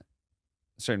that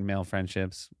certain male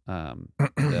friendships,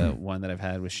 the one that I've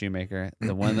had with Shoemaker,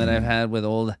 the one that I've had with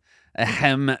old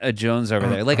Ahem Jones over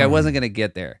there. Like I wasn't going to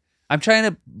get there. I'm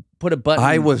trying to put a button.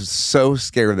 I was so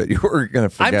scared that you were going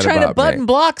to forget about me. I'm trying to button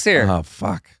blocks here. Oh,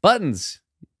 fuck. Buttons.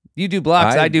 You do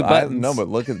blocks. I do buttons. No, but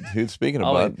look at who's speaking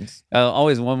of buttons.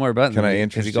 Always one more button. Can I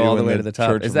interest you go all the way in to the top?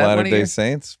 Church is of that Latter-day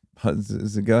Saints? Go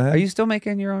ahead. Are you still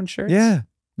making your own shirts? Yeah.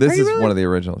 This is really? one of the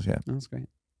originals. Yeah. That's great.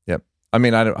 Yep. I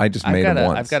mean, I just made them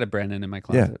once. I've got a Brennan in my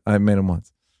closet. Yeah, I made them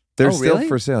once. They're still really?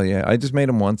 for sale. Yeah, I just made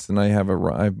them once, and I have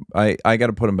I got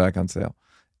to put them back on sale.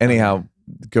 Anyhow,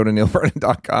 go to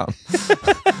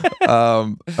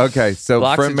neilvernon.com. Okay,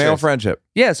 so male friendship.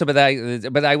 Yeah. So, but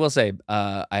I will say,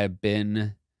 I have been.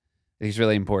 I think it's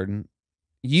really important.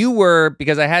 You were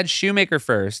because I had Shoemaker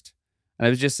first, and I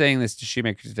was just saying this to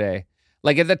Shoemaker today.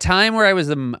 Like at the time where I was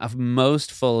the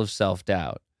most full of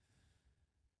self-doubt,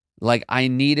 like I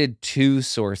needed two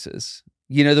sources.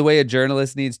 You know, the way a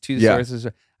journalist needs two sources.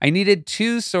 I needed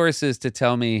two sources to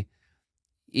tell me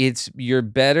you're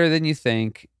better than you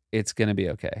think. It's going to be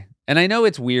okay. And I know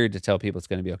it's weird to tell people it's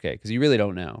going to be okay because you really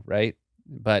don't know, right?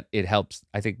 But it helps.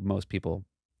 I think most people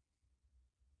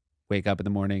wake up in the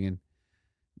morning and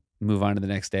move on to the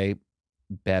next day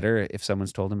better if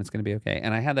someone's told them it's going to be okay.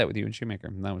 And I had that with you and Shoemaker,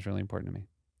 and that was really important to me.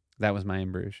 That was my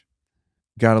In Bruges.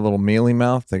 Got a little mealy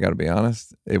mouth. I got to be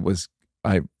honest.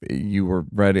 You were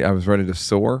ready. I was ready to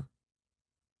soar.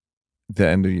 The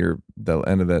end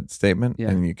of that statement,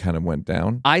 and you kind of went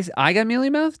down. I got mealy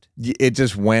mouthed. It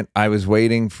just went. I was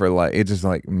waiting for but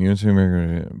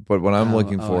what I'm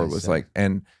looking for was like,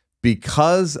 and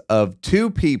because of two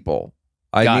people,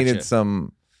 I needed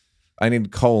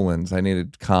colons. I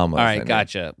needed commas. All right,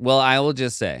 gotcha. Well, I will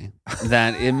just say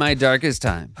that in my darkest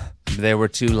time, there were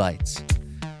two lights.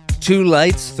 two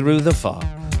lights through the fog.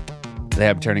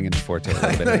 I'm turning into Forte a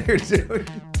little bit.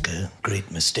 A great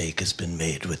mistake has been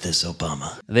made with this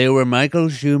Obama. They were Michael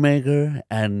Shoemaker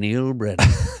and Neil Brennan,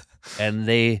 and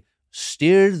they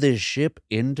steered the ship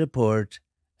into port.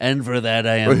 And for that,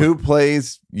 I am. But who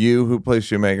plays you? Who plays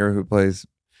Shoemaker? Who plays?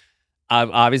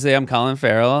 Obviously, I'm Colin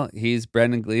Farrell. He's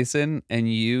Brendan Gleeson,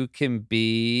 and you can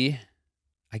be,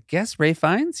 I guess, Ray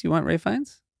Fiennes. You want Ray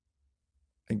Fiennes?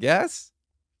 I guess.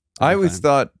 I always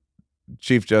thought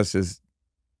Chief Justice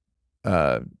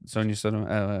Sonia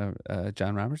Sotomayor,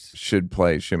 John Roberts should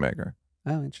play Shoemaker.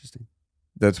 Oh, interesting.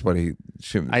 That's what he.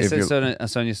 I said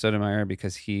Sonia Sotomayor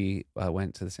because he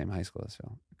went to the same high school as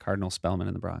Phil, Cardinal Spellman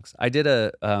in the Bronx. I did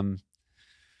a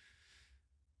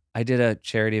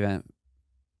charity event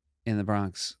in the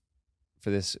Bronx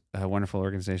for this wonderful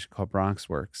organization called Bronx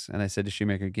Works, and I said to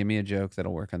Shoemaker, "Give me a joke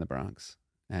that'll work in the Bronx,"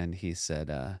 and he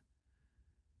said,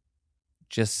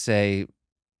 "Just say,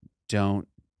 don't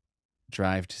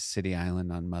drive to City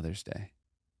Island on Mother's Day,"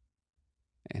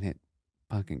 and it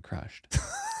fucking crushed.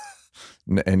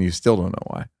 And you still don't know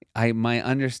why. My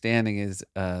understanding is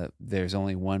there's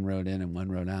only one road in and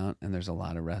one road out, and there's a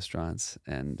lot of restaurants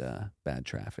and bad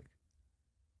traffic.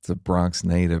 It's a Bronx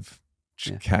native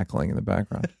cackling in the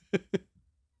background.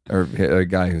 Or a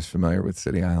guy who's familiar with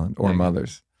City Island or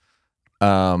Mothers.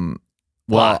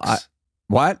 Blocks.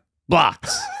 What?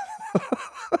 Blocks.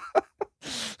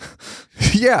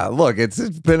 Yeah, look, it's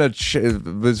been it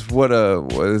was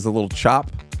a little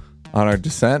chop on our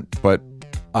descent, but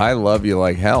I love you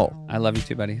like hell. I love you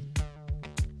too, buddy.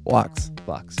 Blocks.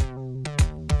 Blocks.